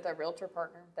done it with a realtor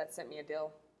partner that sent me a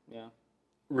deal. Yeah.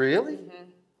 Really?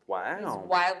 Mm-hmm. Wow. He was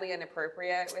wildly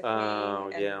inappropriate with me.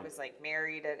 And yeah. was like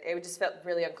married, and it just felt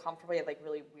really uncomfortable. He had like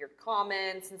really weird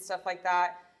comments and stuff like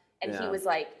that. And he was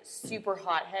like super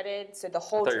hot-headed, so the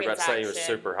whole transaction... I thought you were about to say he was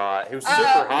super hot. He was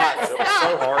super hot, so it was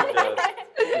so hard to,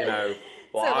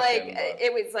 block so like him.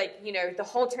 It was like, the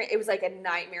whole it was like a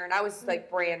nightmare, and I was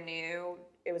like brand new.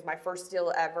 It was my first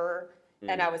deal ever,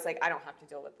 and I was like, I don't have to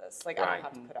deal with this. Like, I don't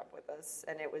have to put up with this.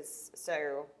 And it was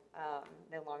so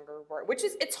no longer work, which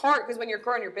is, it's hard because when you're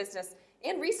growing your business.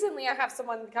 And recently I have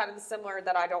someone kind of similar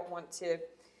that I don't want to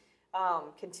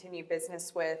continue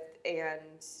business with, and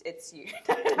it's you.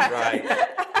 Right.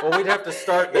 Well, we'd have to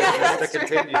start business to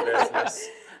continue business.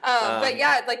 But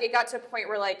yeah, like it got to a point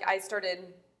where like I started,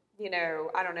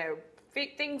 I don't know,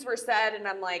 things were said, and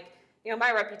I'm like,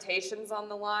 my reputation's on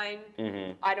the line.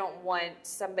 Mm-hmm. I don't want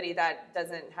somebody that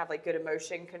doesn't have like good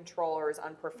emotion control or is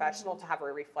unprofessional to have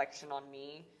a reflection on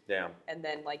me. Yeah. And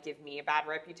then like give me a bad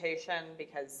reputation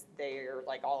because they're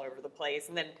like all over the place.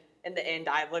 And then in the end,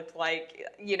 I looked like,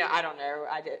 I don't know,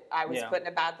 I was put in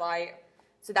a bad light.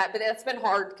 So but that's been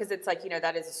hard because it's like,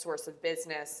 that is a source of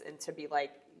business, and to be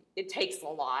like, it takes a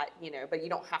lot, but you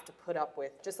don't have to put up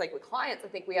with, just like with clients, I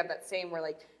think we have that same where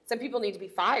like some people need to be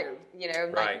fired,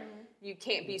 Right. Like, you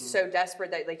can't be so desperate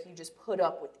that like you just put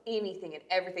up with anything and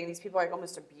everything. These people are like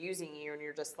almost abusing you, and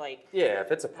you're just like, yeah,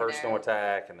 if it's a personal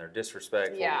attack and they're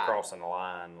disrespectful, you're crossing the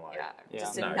line, like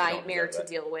just a nightmare to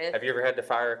deal with. Have you ever had to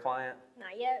fire a client?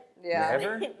 Not yet. Yeah.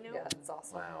 Never? No. Yeah, that's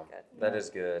awesome. Wow, Good. that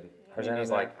is good. Hosanna's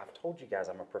like, I've told you guys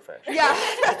I'm a professional. Yeah,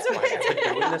 that's Like, I've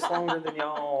been doing this longer than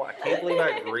y'all. I can't believe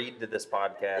I agreed to this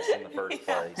podcast in the first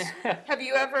place. Have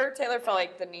you ever, Taylor, felt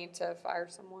like the need to fire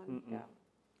someone? Mm-mm. Yeah.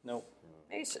 Nope.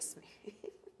 Maybe it's just me.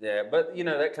 Yeah, but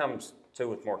that comes too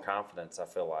with more confidence. I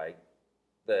feel like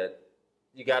that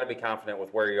you got to be confident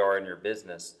with where you are in your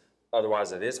business.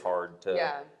 Otherwise, it is hard to.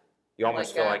 Yeah. You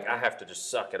almost feel like I have to just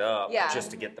suck it up Yeah.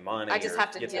 just to get the money. I just have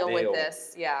to deal with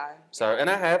this. Yeah. So, and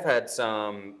I have had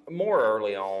some more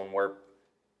early on where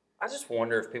I just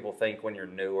wonder if people think when you're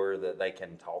newer that they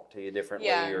can talk to you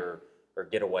differently or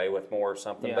get away with more or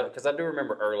something. Yeah. But because I do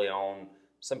remember early on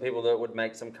some people that would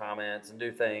make some comments and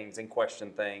do things and question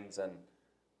things, and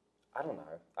I don't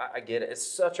know. I get it. It's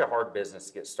such a hard business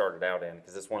to get started out in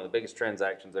because it's one of the biggest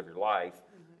transactions of your life.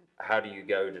 Mm-hmm. How do you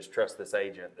go just trust this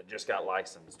agent that just got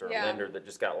licensed or a lender that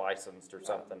just got licensed or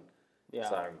something? Yeah.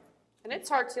 So, and it's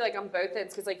hard too, like on both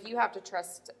ends, because like you have to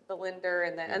trust the lender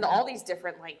and all these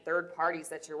different like third parties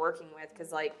that you're working with,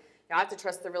 because like I have to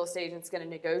trust the real estate agent's going to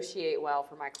negotiate well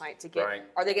for my client to get. Right.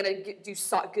 Are they going to do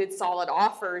good, solid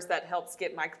offers that helps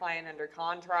get my client under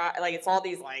contract? Like it's all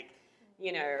these like,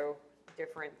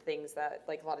 different things that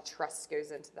like a lot of trust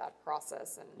goes into that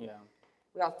process, and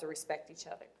we have to respect each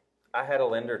other. I had a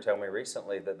lender tell me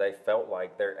recently that they felt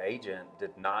like their agent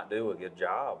did not do a good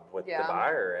job with the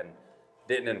buyer and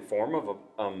did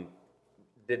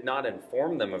not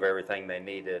inform them of everything they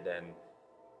needed, and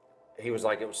he was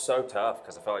like, it was so tough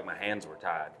because I felt like my hands were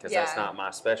tied because that's not my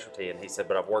specialty. And he said,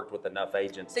 but I've worked with enough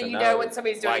agents to know when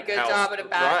somebody's doing a good job and a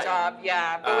bad job,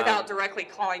 but without directly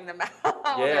calling them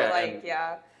out.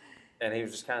 And he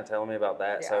was just kind of telling me about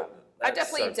that. Yeah. So I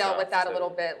definitely dealt with that too. a little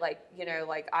bit.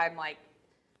 I'm like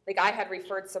I had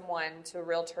referred someone to a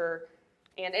realtor,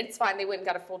 and it's fine. They went and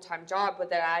got a full-time job,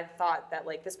 but then I thought that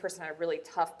like this person had a really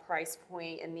tough price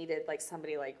point and needed like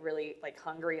somebody like really like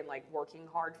hungry and like working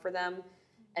hard for them.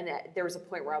 And there was a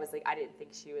point where I was like, I didn't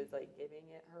think she was like giving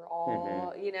it her all,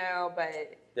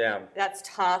 but that's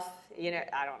tough.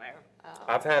 I don't know.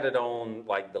 I've had it on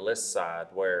like the list side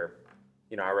where,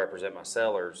 I represent my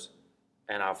sellers.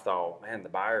 And I've thought, man, the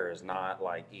buyer is not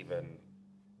like even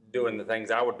doing the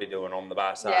things I would be doing on the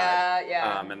buy side.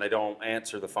 Yeah. And they don't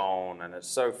answer the phone, and it's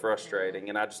so frustrating.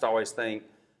 And I just always think,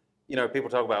 people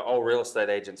talk about, real estate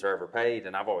agents are overpaid.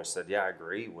 And I've always said, yeah, I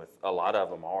agree with a lot of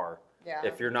them are. Yeah.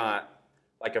 If you're not,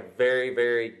 like a very,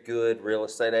 very good real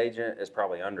estate agent is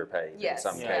probably underpaid in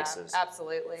some cases.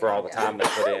 Absolutely. For all the time they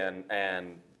put in.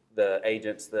 And the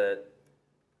agents that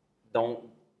don't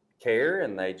care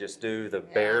and they just do the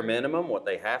bare minimum, what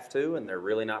they have to, and they're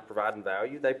really not providing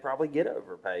value, they probably get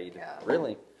overpaid.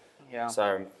 Really. Yeah.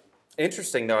 So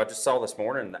interesting though, I just saw this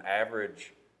morning the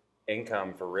average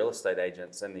income for real estate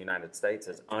agents in the United States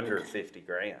is under 50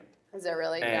 grand. Is it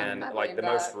really? And like the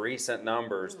most recent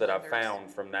numbers that I've found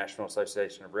from National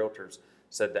Association of Realtors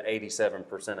said that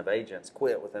 87% of agents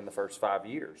quit within the first 5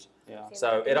 years. Yeah.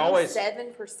 So it always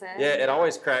 7%. Yeah, it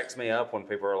always cracks me up when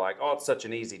people are like, "Oh, it's such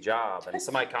an easy job." And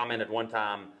somebody commented one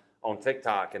time on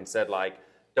TikTok and said like,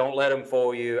 "Don't let them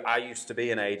fool you. I used to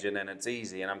be an agent and it's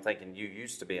easy." And I'm thinking, you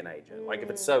used to be an agent. Like if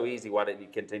it's so easy, why didn't you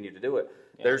continue to do it?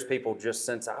 Yeah. There's people just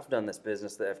since I've done this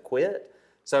business that have quit.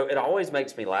 So it always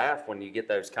makes me laugh when you get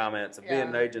those comments of being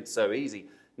an agent's so easy.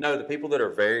 No, the people that are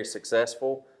very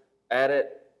successful at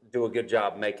it do a good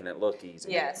job making it look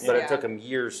easy. Yes. But it took them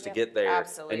years to get there.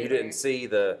 Absolutely. And you didn't see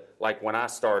like when I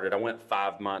started, I went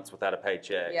 5 months without a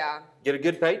paycheck. Yeah. Get a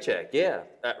good paycheck,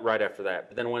 right after that.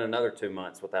 But then went another 2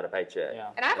 months without a paycheck.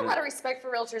 Yeah. And I have a lot of respect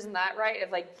for realtors in that, right?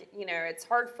 Of like, it's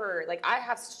hard for, like, I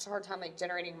have such a hard time like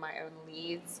generating my own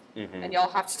leads. Mm-hmm. And y'all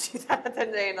have to do that at the end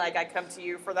of the day. And like, I come to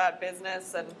you for that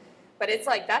business. But it's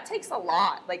like, that takes a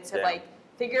lot, like to like,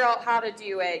 figure out how to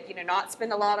do it, not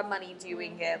spend a lot of money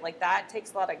doing it. Like that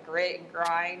takes a lot of grit and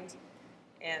grind.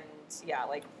 And Yeah,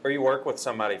 like. Or you work with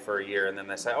somebody for a year and then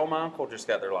they say, "Oh, my uncle just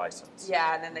got their license."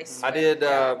 Yeah, and then they switch. I did.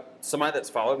 Somebody that's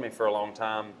followed me for a long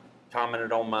time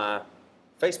commented on my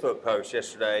Facebook post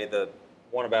yesterday. The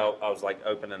one about I was like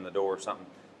opening the door or something,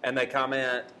 and they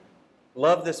comment,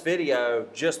 "Love this video.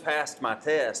 Just passed my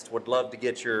test. Would love to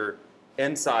get your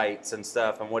insights and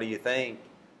stuff. And what do you think?"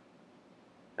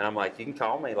 And I'm like, you can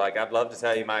call me. Like, I'd love to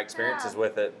tell you my experiences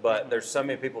with it, but there's so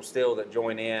many people still that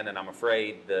join in, and I'm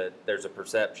afraid that there's a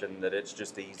perception that it's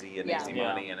just easy and easy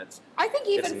money, and it's. I think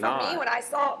even for not. me, when I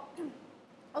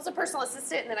was a personal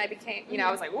assistant, and then I became, I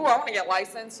was like, ooh, I want to get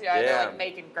licensed. I know, like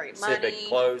making great money. Civic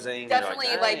closing. Definitely,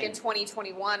 like in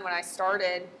 2021 when I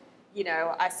started,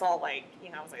 I saw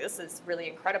I was like, this is really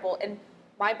incredible. And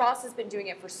my boss has been doing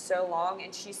it for so long,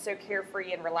 and she's so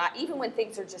carefree and relaxed. Even when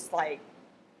things are just like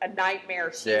a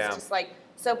nightmare, she's just like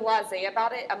so blasé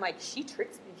about it. I'm like, she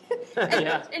tricks me.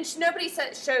 and nobody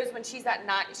shows when she's at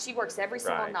night. She works every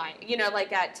single night.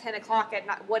 Like at 10 o'clock at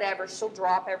night, whatever. She'll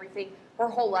drop everything. Her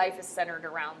whole life is centered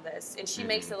around this, and she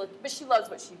makes it look. But she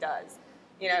loves what she does.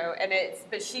 And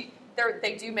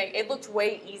they do make it looked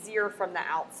way easier from the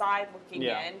outside looking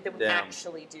in than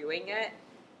actually doing it.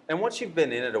 And once you've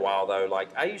been in it a while, though, like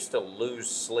I used to lose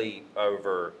sleep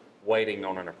over waiting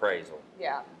on an appraisal.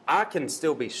 Yeah. I can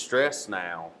still be stressed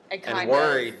now and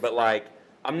worried, but like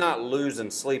I'm not losing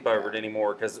sleep over it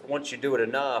anymore because once you do it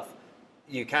enough,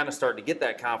 you kind of start to get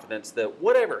that confidence that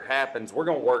whatever happens, we're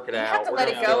going to work it out. You have to let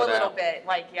it go a little bit.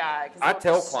 Like, I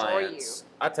tell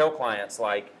clients,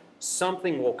 like,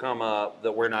 something will come up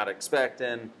that we're not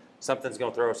expecting. Something's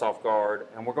going to throw us off guard,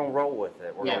 and we're going to roll with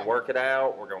it. We're going to work it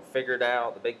out. We're going to figure it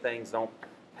out. The big things, don't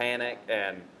panic.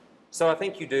 And so I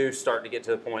think you do start to get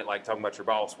to the point, like talking about your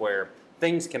boss, where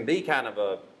things can be kind of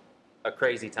a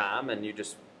crazy time, and you've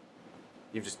just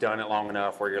done it long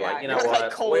enough where you're like, you know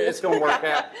what, it's going to work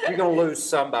out. You're going to lose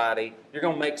somebody. You're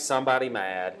going to make somebody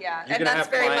mad. Yeah, you're and going to that's have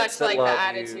very clients much that like the love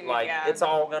attitude. You. Like, it's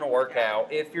all going to work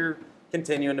out if you're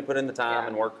continuing to put in the time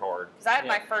and work hard. Because I had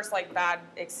my first bad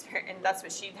experience, and that's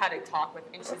what she had to talk with,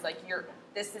 and she's like,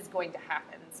 this is going to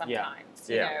happen sometimes.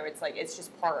 You know, it's like, it's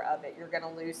just part of it. You're going to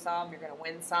lose some, you're going to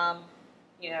win some,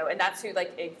 and that's who,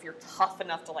 like, if you're tough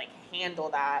enough to, like, handle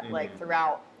that, like,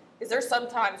 throughout. Because there's some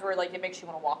times where, like, it makes you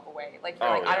want to walk away. Like,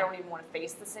 you're I don't even want to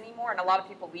face this anymore. And a lot of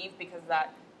people leave because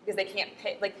they can't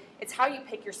pick. Like, it's how you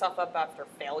pick yourself up after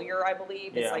failure, I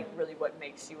believe. It's, like, really what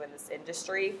makes you in this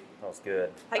industry. That was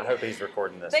good. Like, I hope he's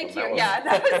recording this. Thank you.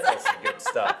 That was some good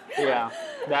stuff. Yeah,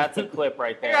 that's a clip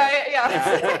right there. Right, yeah.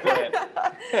 That's a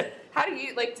clip. How do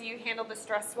you handle the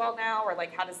stress well now? Or,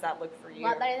 like, how does that look for you? A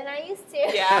lot better than I used to.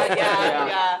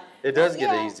 Yeah. It does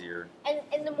get easier.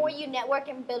 And the more you network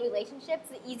and build relationships,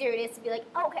 the easier it is to be like,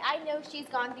 oh, okay, I know she's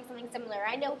gone through something similar.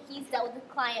 I know he's dealt with a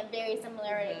client very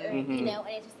similar, and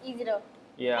it's just easy to,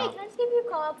 hey, can I just give you a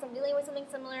call because I'm dealing with something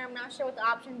similar. I'm not sure what the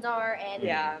options are, and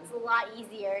it's a lot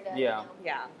easier to,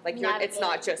 like it's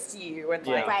not just you, and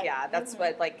like, that's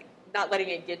what, like, not letting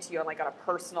it get to you on, like, on a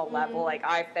personal level. Like,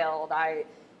 I failed,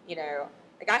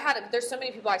 there's so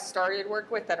many people I started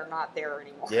work with that are not there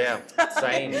anymore. Yeah,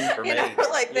 same for me.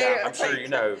 I'm sure you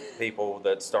know people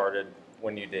that started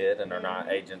when you did and are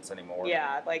not agents anymore.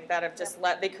 Yeah, like that have just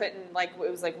they couldn't, like,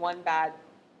 it was like one bad,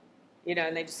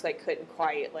 and they just like couldn't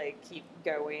quite like keep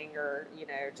going, or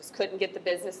just couldn't get the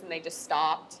business and they just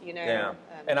stopped. Yeah,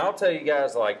 and I'll tell you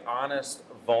guys, like, honest,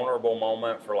 vulnerable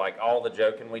moment for like all the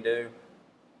joking we do.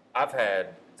 I've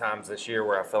had times this year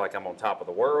where I feel like I'm on top of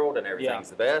the world and everything's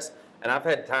the best. And I've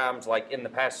had times, like, in the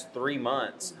past 3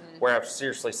 months where I've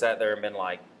seriously sat there and been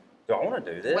like, do I want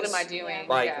to do this? What am I doing?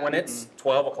 Like, when it's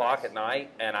 12 o'clock at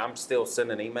night and I'm still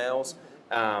sending emails,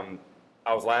 I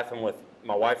was laughing with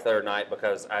my wife the other night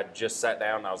because I just sat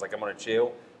down and I was like, I'm going to chill.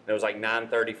 And it was like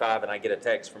 9:35 and I get a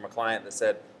text from a client that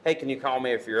said, hey, can you call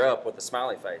me if you're up, with a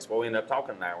smiley face? Well, we ended up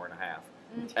talking an hour and a half.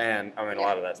 And, I mean, a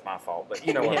lot of that's my fault, but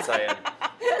you know what I'm saying.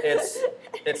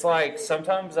 It's like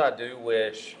sometimes I do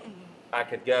wish I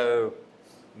could go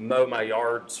mow my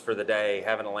yards for the day,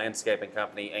 having a landscaping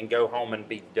company, and go home and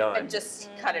be done. And just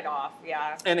cut it off,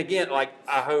 And again, like,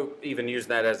 I hope, even using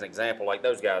that as an example, like,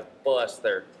 those guys bust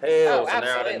their tails and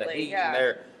they're out in the heat and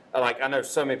they're, like, I know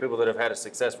so many people that have had a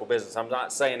successful business. I'm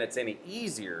not saying it's any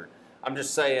easier. I'm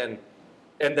just saying,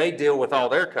 and they deal with all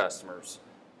their customers.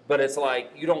 But it's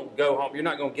like, you don't go home, you're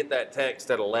not going to get that text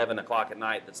at 11 o'clock at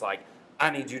night that's like, I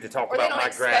need you to talk about my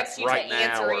grass right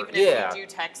now. Or they don't expect you to answer even if you do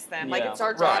text them. Like, it's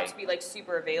our job to be, like,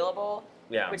 super available,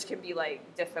 which can be,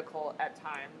 like, difficult at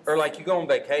times. Or, like, you go on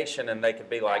vacation and they could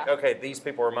be like, okay, these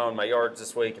people are mowing my yards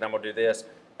this week and I'm going to do this.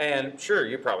 And sure,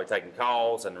 you're probably taking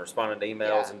calls and responding to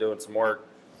emails and doing some work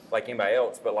like anybody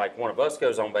else. But, like, one of us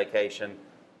goes on vacation,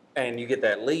 and you get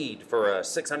that lead for a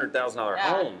 $600,000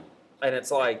 home, and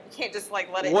it's like, you can't just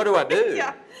like let it. What do I do?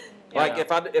 Yeah. Like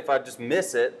if I just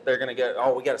miss it, they're gonna go,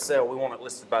 oh, we got to sell. We want it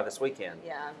listed by this weekend.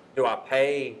 Yeah. Do I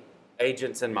pay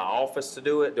agents in my office to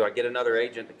do it? Do I get another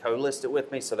agent to co-list it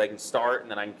with me so they can start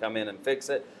and then I can come in and fix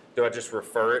it? Do I just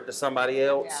refer it to somebody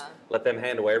else, let them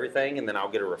handle everything, and then I'll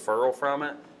get a referral from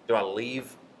it? Do I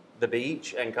leave the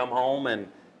beach and come home and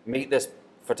meet this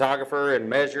photographer and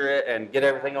measure it and get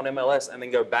everything on MLS and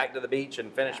then go back to the beach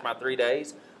and finish my 3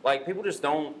 days? Like, people just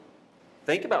don't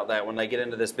think about that when they get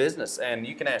into this business. And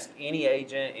you can ask any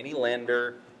agent, any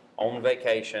lender on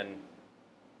vacation,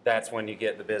 that's when you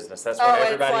get the business. That's when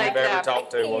everybody you've ever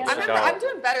talked to wants to call. I'm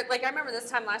doing better. Like, I remember this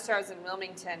time last year I was in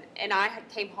Wilmington, and I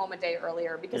came home a day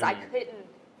earlier because I couldn't,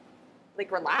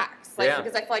 like, relax. Like,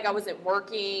 because I feel like I wasn't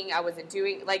working, I wasn't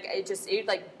doing, like, it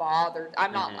like, bothered.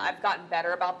 I've gotten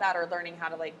better about that, or learning how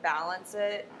to, like, balance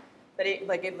it. But it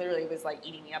literally was, like,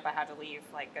 eating me up. I had to leave.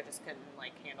 Like, I just couldn't,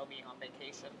 like, handle being on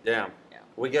vacation. Yeah.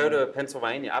 We go to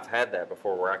Pennsylvania. I've had that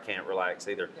before where I can't relax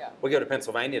either. Yeah. We go to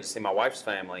Pennsylvania to see my wife's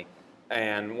family.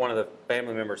 And one of the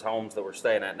family members' homes that we're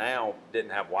staying at now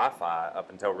didn't have Wi-Fi up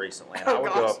until recently. And I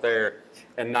would go up there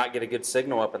and not get a good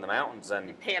signal up in the mountains.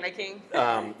 And panicking.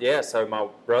 So my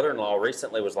brother-in-law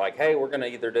recently was like, hey, we're going to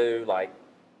either do, like,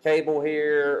 cable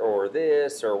here or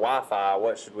this or Wi-Fi.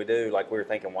 What should we do? Like, we were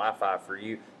thinking Wi-Fi for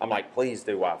you. I'm like, please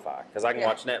do Wi-Fi. Because I can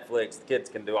watch Netflix. The kids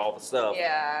can do all the stuff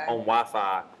on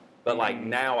Wi-Fi. But, like,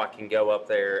 now I can go up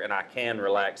there and I can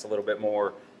relax a little bit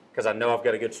more because I know I've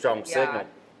got a good, strong signal.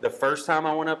 The first time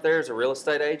I went up there as a real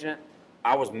estate agent,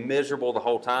 I was miserable the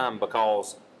whole time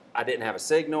because I didn't have a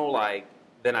signal. Like,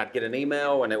 then I'd get an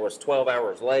email and it was 12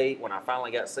 hours late when I finally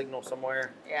got signal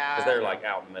somewhere. Yeah. Because they're, like,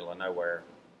 out in the middle of nowhere.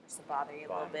 Just to bother you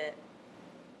a little bit.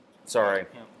 Sorry.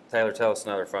 Yeah. Taylor, tell us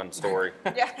another fun story.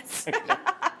 Yes.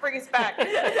 Bring us back.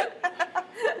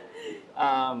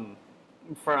 From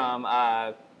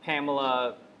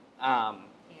Pamela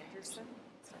Anderson?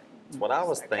 That's what I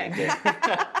was thinking.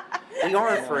 We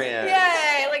are friends.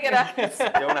 Yay, look at us.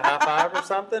 You want a high five or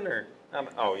something? Or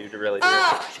you really do.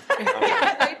 You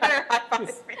better high five me.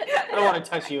 I don't want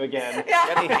to touch you again.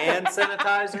 Got any hand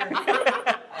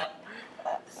sanitizer?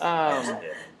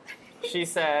 She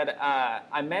said,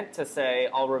 I meant to say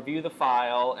I'll review the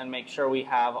file and make sure we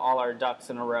have all our ducks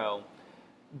in a row.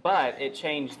 But it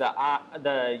changed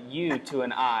the U to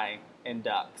an I in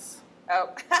ducks.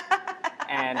 Oh.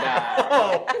 And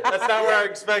that's not where I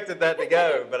expected that to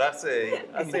go, but I see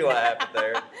what happened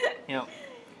there. Yep.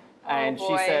 And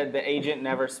she said the agent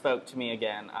never spoke to me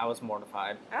again. I was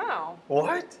mortified. Oh.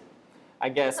 What? I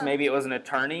guess maybe it was an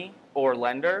attorney or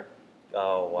lender.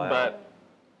 Oh, wow. But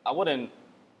I wouldn't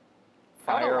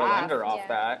fire a lender off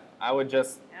that. I would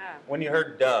just... Yeah. When you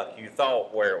heard duck, you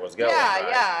thought where it was going, right?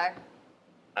 Yeah.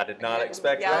 I did not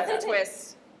expect that. Yeah, it was a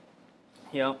twist.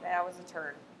 Yep. That was a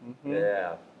turn. Mm-hmm.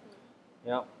 Yeah.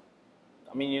 Yep.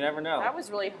 I mean, you never know. That was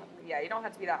really, you don't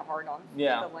have to be that hard on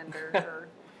the lender.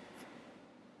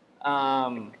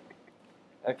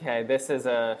 Okay, this is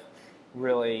a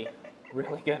really,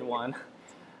 really good one.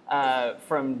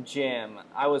 From Jim.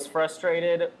 I was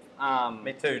frustrated.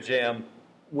 Me too, Jim.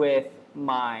 With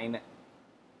mine,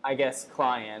 I guess,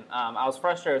 client. I was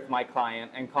frustrated with my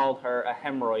client and called her a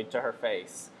hemorrhoid to her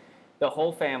face. The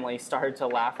whole family started to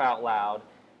laugh out loud.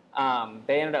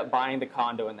 They ended up buying the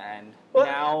condo in the end. What?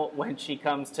 Now, when she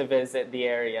comes to visit the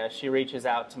area, she reaches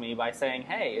out to me by saying,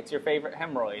 hey, it's your favorite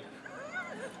hemorrhoid.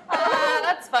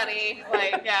 That's funny.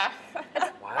 Like, yeah.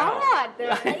 Wow. Odd, though.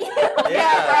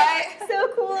 Right? So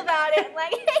cool about it.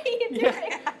 Like, hey, it's your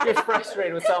favorite. You're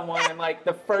frustrated with someone, and, like,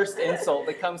 the first insult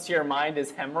that comes to your mind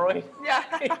is hemorrhoid. Yeah.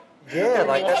 Yeah,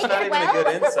 like, that's not even a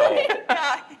good insult.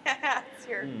 Yeah. It's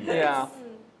your... Yeah.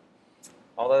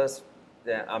 Although,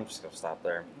 I'm just going to stop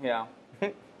there. Yeah.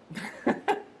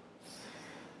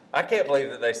 I can't believe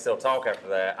that they still talk after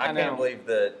that. I know. Can't believe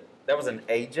that was an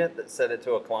agent that said it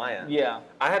to a client. Yeah.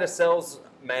 I had a sales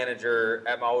manager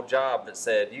at my old job that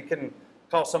said you can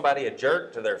call somebody a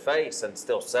jerk to their face and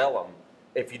still sell them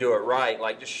if you do it right,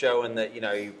 like just showing that,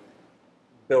 you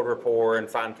build rapport and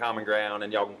find common ground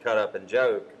and y'all can cut up and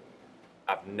joke.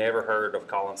 I've never heard of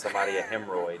calling somebody a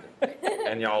hemorrhoid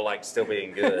and y'all like still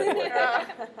being good.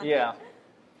 Yeah.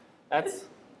 That's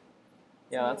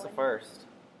a first.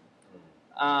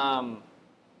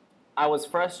 I was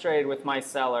frustrated with my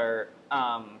seller,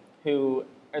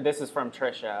 this is from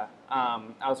Trisha.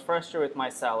 I was frustrated with my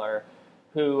seller,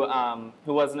 who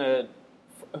was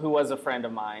a friend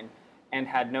of mine, and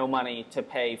had no money to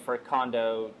pay for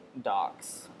condo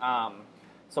docs.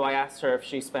 So I asked her if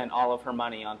she spent all of her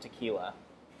money on tequila.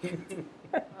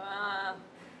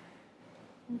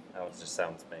 That just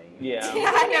sounds mean. Yeah.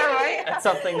 Yeah, I know, right? That's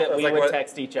something that we would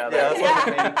text each other. Yeah, that's one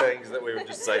of the mean things that we would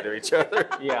just say to each other.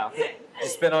 Yeah. You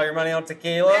spend all your money on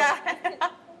tequila? Yeah.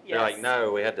 You're like,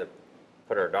 no, we had to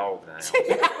put our dog down.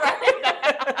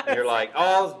 You're like, oh,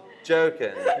 I was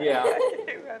joking. Yeah.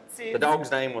 The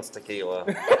dog's name was Tequila.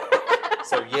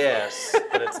 So yes,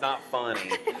 but it's not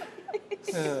funny.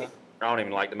 I don't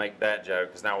even like to make that joke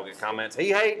because now we'll get comments.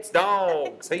 He hates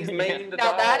dogs. He's mean to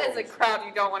now dogs. that is a crowd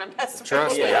you don't want to mess with.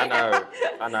 Trust me, I know.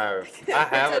 I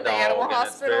have a the animal dog and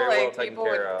it's hospital, very well like, taken people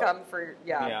care would of. come for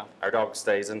Yeah. Our dog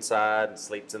stays inside and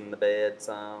sleeps in the bed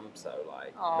some, so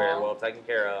like very well taken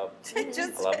care of.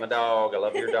 Just I love my dog. I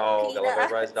love your dog. I love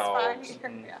everybody's dogs.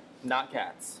 Yeah. Not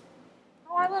cats.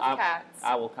 Oh, I love cats.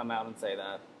 I will come out and say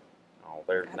that. Oh,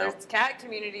 they're no. There's cat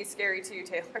community scary too,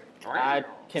 Taylor. I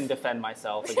can defend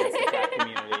myself against the cat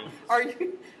community. Are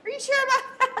you sure about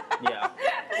that? Yeah.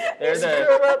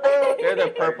 They're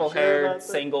the purple-haired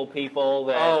single people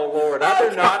that... Oh, Lord. I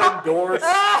do not endorse,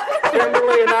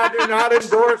 Kimberly, and I do not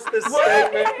endorse this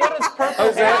statement. What does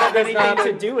purple hair have anything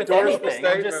to do with anything?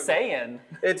 I'm just saying.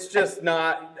 It's just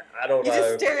not, I don't know. You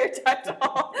just stereotyped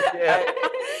all. Yeah.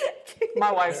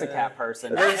 My wife's a cat person.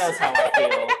 She knows how I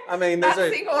feel. I mean, Not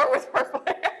single or with purple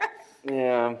hair.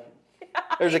 Yeah.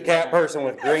 There's a cat person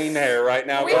with green hair right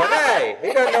now going, hey,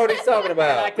 he doesn't know what he's talking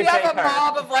about. We have a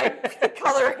mob of like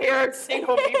color-haired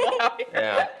single people out here.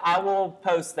 Yeah. I will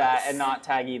post that and not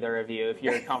tag either of you if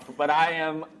you're comfortable. But I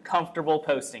am comfortable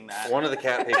posting that. One of the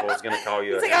cat people is going to call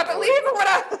you He's a like, I believe in what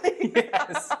I believe.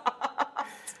 Yes.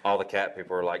 All the cat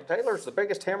people are like, Taylor's the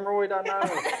biggest hemorrhoid I know.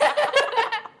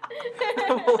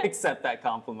 I will accept that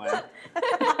compliment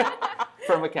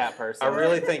from a cat person. I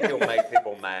really think you'll make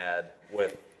people mad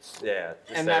with, just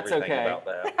and that's everything okay. about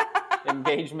that.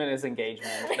 Engagement is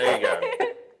engagement. There you go.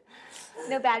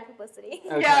 No bad publicity.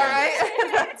 Okay. Yeah, right?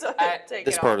 That's what take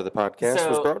This it part off. of the podcast So,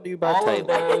 was brought to you by all of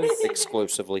Taylor. those-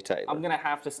 Exclusively Taylor. I'm going to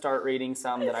have to start reading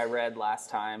some that I read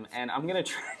last time, and I'm going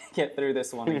to try to get through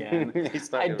this one again.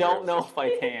 He's not I gonna don't read know if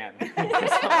I can, because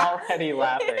I'm already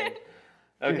laughing.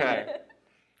 Okay.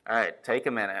 All right, take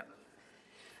a minute.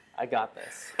 I got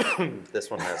this.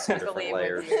 This one has some different Believe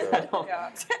layers. with you. So.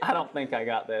 Yeah. I don't think I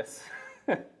got this.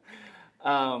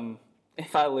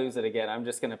 If I lose it again, I'm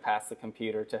just going to pass the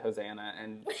computer to Hosanna,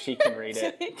 and she can read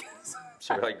it.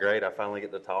 She'll be like, great, I finally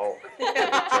get to talk.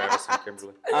 Travis and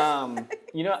Kimberly.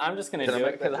 You know, I'm just going to Did I do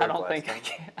it make that because I joke don't last think I time?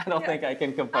 can. I don't think I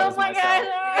can compose Oh my myself.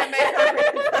 gosh.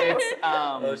 It's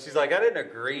Oh, she's like, I didn't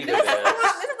agree to This is this.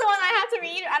 the one I have to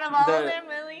read out of all of The- them,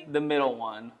 really. the middle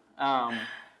one.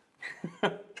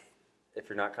 If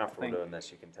you're not comfortable doing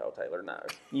this, you can tell Taylor no.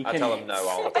 You I can- tell him no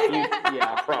all the time.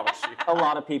 Yeah, I promise you. a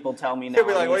lot of people tell me no. He'll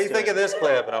be like, I'm what do you used think to of it. this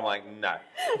clip? And I'm like, no.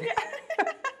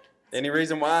 Any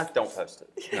reason why? Don't post it.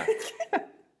 No.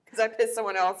 Because I pissed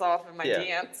someone else off in my Yeah.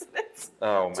 DMs. It's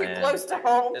Oh, too man. close to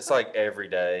home. It's like every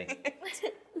day.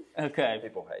 Okay.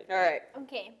 People hate. All right.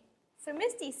 Okay. So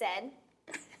Misty said,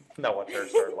 No one heard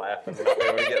her laughing. We're not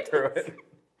able to get through it.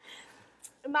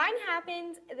 mine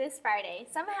happened this Friday.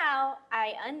 Somehow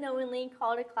I unknowingly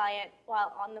called a client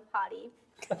while on the potty.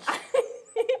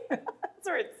 That's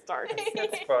where it starts.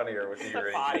 It's funnier with you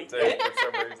reading body. it too, for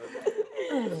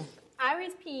some reason. I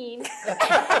was peeing.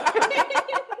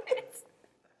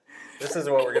 This is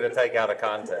what we're going to take out of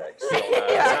context. You'll know.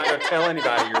 You're not going to tell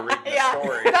anybody you're reading the Yeah,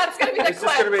 story. that's going to be the It's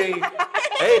clip. just going to be,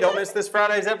 hey, don't miss this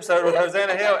Friday's episode with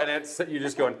Hosanna Hill. And it's you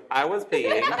just going, I was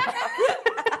peeing.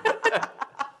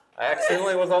 I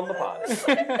accidentally was on the potty.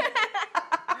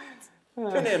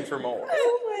 Tune in for more.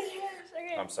 Oh my gosh.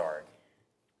 Okay. I'm sorry.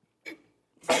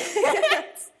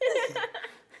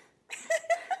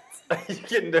 You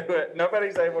can do it.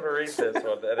 Nobody's able to read this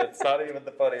one, and it's not even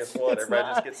the funniest one. It's Everybody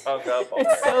not. just gets hung up on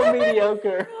It's it. so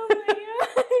mediocre. Oh my gosh.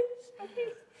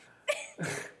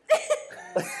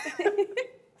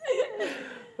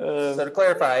 So to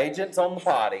clarify, agents on the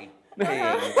potty.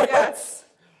 peeing. Yes.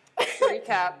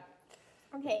 Recap.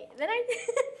 Okay, then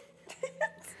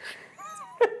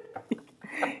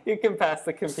You can pass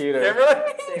the computer. Kimberly?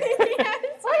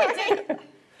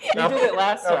 You did it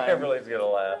last No, time. Kimberly's going to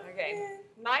laugh. Okay.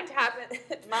 Mine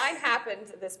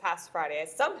happened this past Friday. I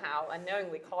somehow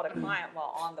unknowingly called a client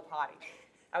while on the potty.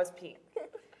 I was peeing.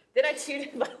 Then I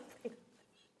tooted loudly.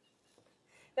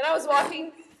 Then I was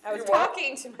talking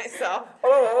to myself.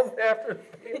 Oh, that was after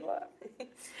the laugh.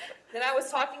 Then I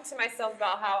was talking to myself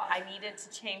about how I needed to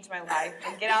change my life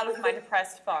and get out of my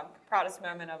depressed funk. Proudest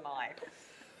moment of my life.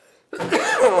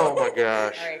 Oh my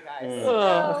gosh. All right, guys.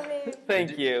 Oh, man.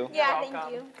 thank you. Yeah, You're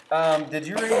thank you. welcome. Did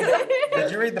you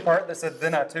read the part that said,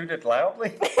 then I tooted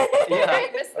loudly? I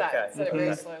missed that. Okay. I said it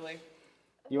very slowly.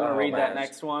 You want to read that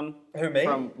next one? Who, me?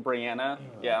 From Brianna?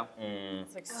 Yeah.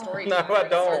 It's like story No, time I where you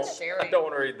don't. start sharing. I don't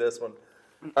want to read this one.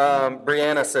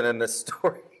 Brianna sent in this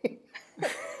story.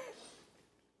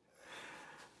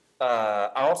 I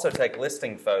also take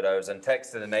listing photos and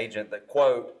texted an agent that,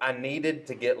 quote, I needed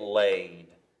to get laid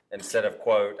instead of,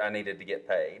 quote, I needed to get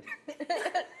paid.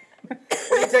 What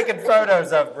are you taking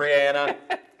photos of, Brianna?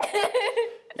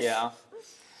 Yeah.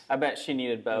 I bet she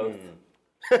needed both.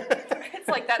 It's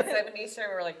like that 70s show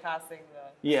where like passing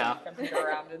the computer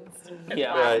around and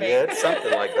Yeah. laughing. Yeah, it's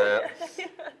something like that.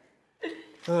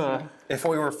 If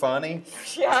we were funny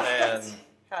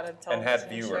and had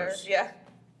viewers,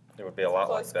 it would be a lot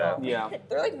like that. Yeah.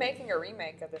 They're like making a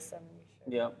remake of the 70s show.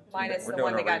 Yeah. Minus We're the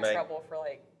doing one that a got in remake. trouble for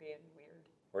like being weird.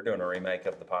 We're doing a remake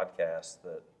of the podcast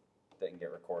that didn't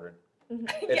get recorded.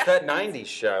 It's that 90s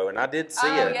show, and I did see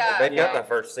it. Yeah. They've got the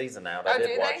first season out. I Oh, did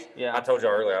do watch. they? Yeah. I told you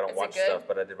earlier I don't Is it watch good? stuff,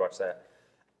 but I did watch that.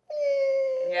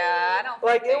 Yeah, I don't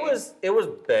Like think it was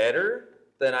better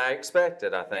than I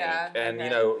expected, I think. Yeah, And okay. you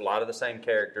know, a lot of the same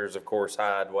characters. Of course,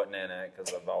 Hyde wasn't in it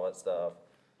because of all that stuff.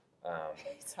 You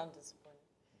sound disappointed.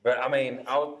 But I mean,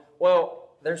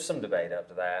 there's some debate up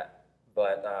to that.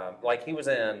 But like he was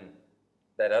in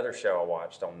that other show I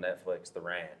watched on Netflix, The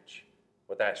Ranch,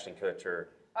 with Ashton Kutcher.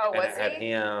 Oh, and was it had he?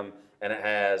 him, and it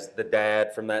has the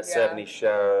dad from that Yeah. 70s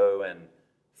show, and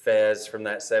Fez from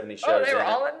that 70s show. Oh, they were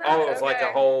all in that? Oh, it was like a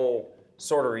Okay. whole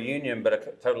sort of reunion, but a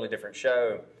totally different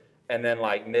show. And then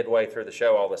like midway through the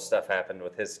show, all this stuff happened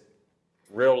with his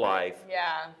real life.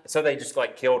 Yeah. So they just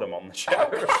like killed him on the show.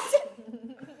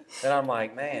 And I'm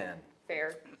like, man.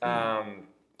 Fair.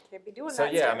 Can't be doing so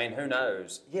that yeah, stuff. I mean, who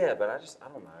knows? Yeah, but I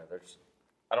don't know.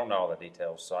 I don't know all the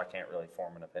details, so I can't really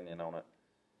form an opinion on it.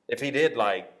 If he did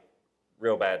like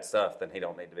real bad stuff, then he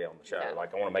don't need to be on the show. Yeah.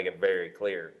 Like I want to make it very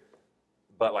clear.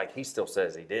 But like he still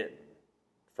says he didn't,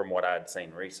 from what I'd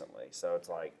seen recently. So it's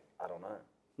like I don't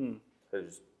know.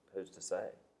 Who's to say?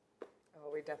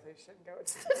 Oh, we definitely shouldn't go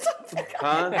into this topic.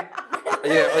 Huh?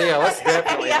 Yeah. Let's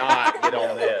definitely not get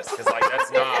on this because like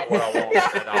that's not what I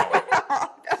want at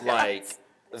all. Like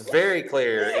it's very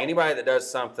clear. Anybody that does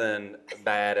something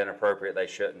bad, inappropriate, they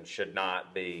should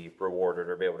not be rewarded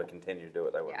or be able to continue to do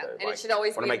what they would Yeah, do. and it should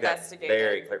always wanna be make that investigated.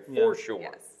 very clear, Yeah. for sure.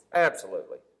 Yes.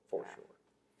 Absolutely, for sure.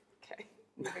 Okay,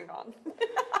 moving on.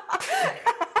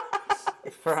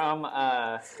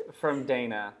 From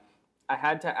Dana, I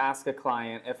had to ask a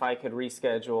client if I could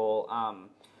reschedule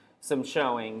some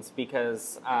showings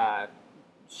because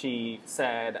she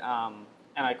said, and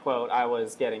I quote, I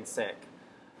was getting sick.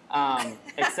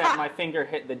 Except my finger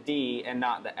hit the D and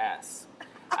not the S.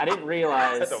 I didn't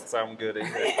realize. That don't sound good either.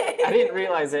 I didn't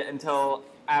realize it until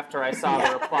after I saw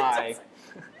the reply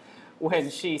when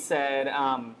she said,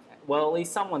 well, at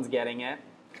least someone's getting it.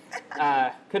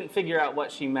 Couldn't figure out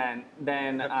what she meant.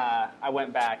 Then I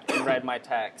went back and read my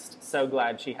text. So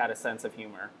glad she had a sense of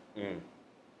humor.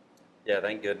 Yeah,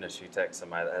 thank goodness you text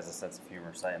somebody that has a sense of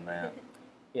humor saying that.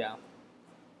 Yeah.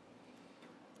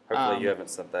 Hopefully you haven't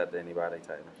sent that to anybody,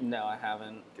 Taylor. No, I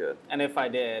haven't. Good. And if I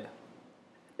did,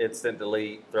 Instant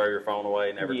delete, throw your phone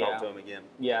away, never Yeah. talk to him again.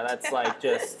 yeah, that's like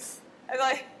just I'm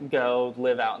like, go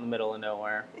live out in the middle of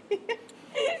nowhere.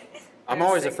 I'm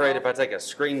always afraid if I take a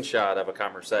screenshot of a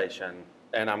conversation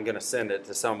and I'm going to send it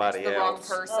to somebody the wrong else.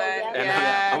 person. Oh, yeah. And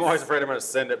Yes. I'm always afraid I'm going to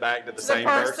send it back to the The same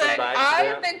person by I've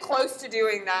accident. been close to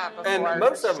doing that before. And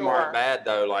most for of them sure. aren't bad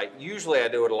though. Like usually I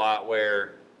do it a lot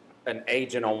where an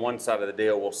agent on one side of the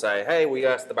deal will say, "Hey, we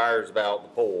asked the buyers about the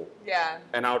pool," Yeah.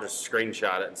 and I'll just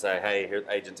screenshot it and say, "Hey, here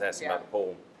the agent's asking Yeah. about the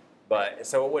pool." But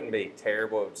so it wouldn't be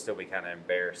terrible. It would still be kind of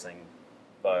embarrassing.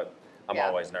 But I'm Yeah.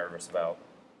 always nervous about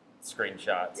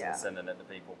screenshots Yeah. and sending it to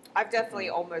people. I've definitely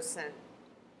almost sent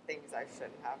things I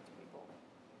shouldn't have to people.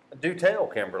 Do tell,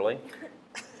 Kimberly.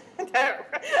 No.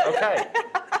 Okay.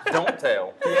 Don't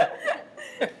tell.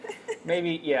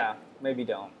 Maybe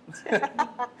don't.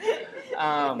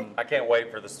 I can't wait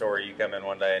for the story. You come in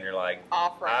one day and you're like,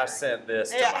 Off I record. sent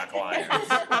this to Yeah. my clients.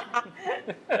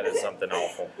 That is something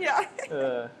awful. Yeah.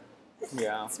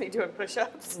 Yeah. It's me doing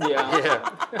push-ups. Yeah. Yeah.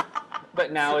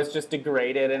 But now it's just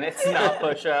degraded and it's not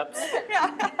push-ups.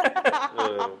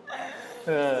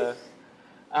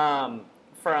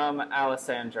 From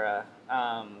Alessandra. My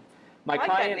I like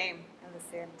client. that name.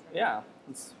 Alessandra. Yeah,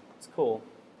 it's cool.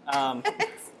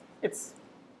 It's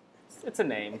a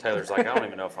name. Taylor's like, I don't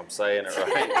even know if I'm saying it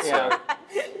right.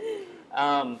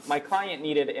 Yeah. My client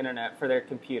needed internet for their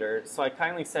computer, so I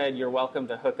kindly said, "You're welcome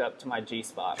to hook up to my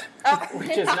G-Spot,"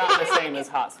 which is not the same as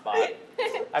hotspot.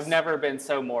 I've never been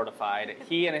so mortified.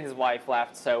 He and his wife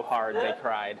laughed so hard they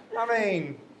cried. I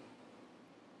mean,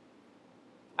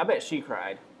 I bet she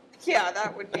cried. Yeah,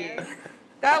 that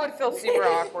would feel super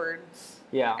awkward.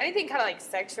 Yeah. Anything kind of like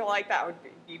sexual like that would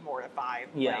be mortifying.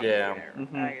 Yeah. Like, Yeah.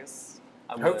 I guess.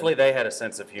 Hopefully they had a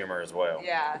sense of humor as well.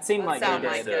 Yeah. It seemed like they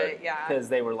like did. it, yeah. Because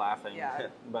they were laughing. Yeah.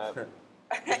 But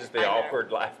It'd just be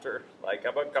awkward laughter. Like,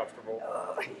 I'm uncomfortable.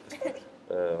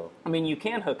 I mean, you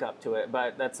can hook up to it,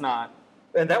 but that's not.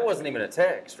 And that wasn't even a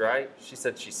text, right? She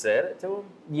said she said it to him?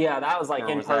 Yeah, that was like Or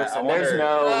in was that- I person. wonder- There's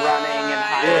no running and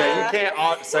hiding. Yeah, you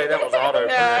can't say that was auto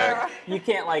correct. You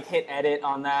can't like hit edit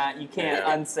on that. You can't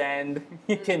unsend.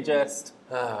 You can just.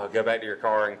 Oh, go back to your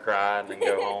car and cry and then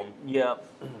go home. Yep.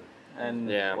 And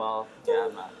well, yeah,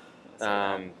 I'm not.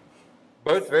 gonna say that.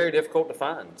 Both very difficult to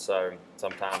find. So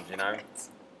sometimes,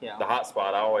 Yeah. the hot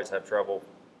spot, I always have trouble,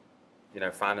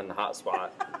 finding the hot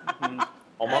spot on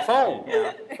my phone.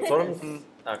 Yeah. That's what I'm.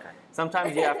 Okay.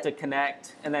 Sometimes you have to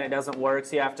connect and then it doesn't work,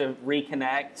 so you have to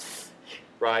reconnect.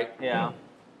 Right. Yeah.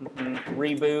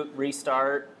 Reboot,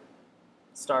 restart,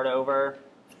 start over.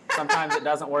 Sometimes it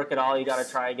doesn't work at all. You got to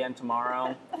try again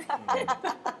tomorrow. A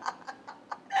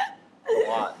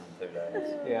lot in 2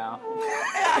 days. Yeah.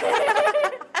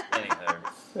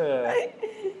 Anywho.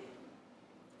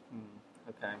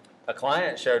 Okay. A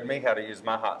client showed me how to use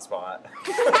my hotspot.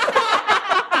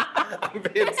 I'm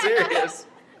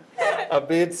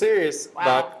being serious.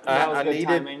 Wow, that was good needed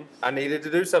timing. I needed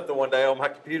to do something one day on my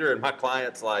computer, and my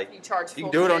client's like, You charge "You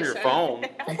can full do it on your commission." phone."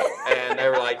 And they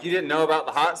were like, "You didn't know about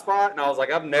the hotspot?" And I was like,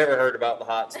 "I've never heard about the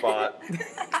hotspot."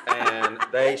 And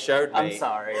they showed me. I'm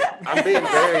sorry. I'm being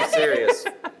very serious.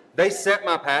 They set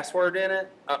my password in it,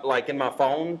 like in my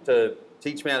phone, to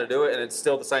teach me how to do it, and it's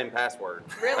still the same password.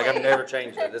 Really? Like I've never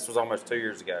changed it. This was almost 2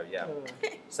 years ago. Yeah.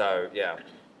 So yeah.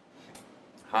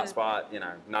 Hotspot,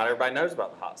 not everybody knows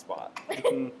about the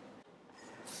hotspot.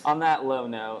 On that low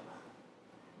note,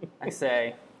 I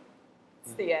say,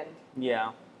 It's the end.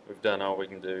 yeah. We've done all we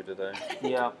can do today.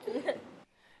 Yeah.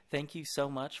 Thank you so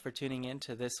much for tuning in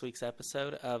to this week's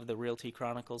episode of the Realty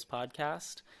Chronicles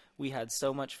podcast. We had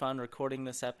so much fun recording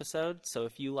this episode, so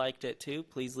if you liked it too,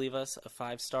 please leave us a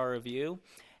 5-star review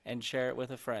and share it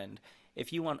with a friend.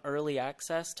 If you want early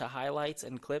access to highlights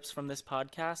and clips from this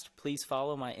podcast, please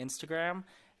follow my Instagram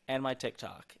and my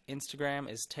TikTok. Instagram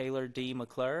is Taylor D.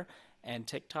 McClure, and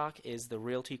TikTok is the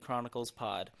Realty Chronicles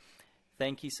Pod.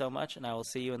 Thank you so much, and I will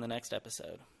see you in the next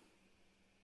episode.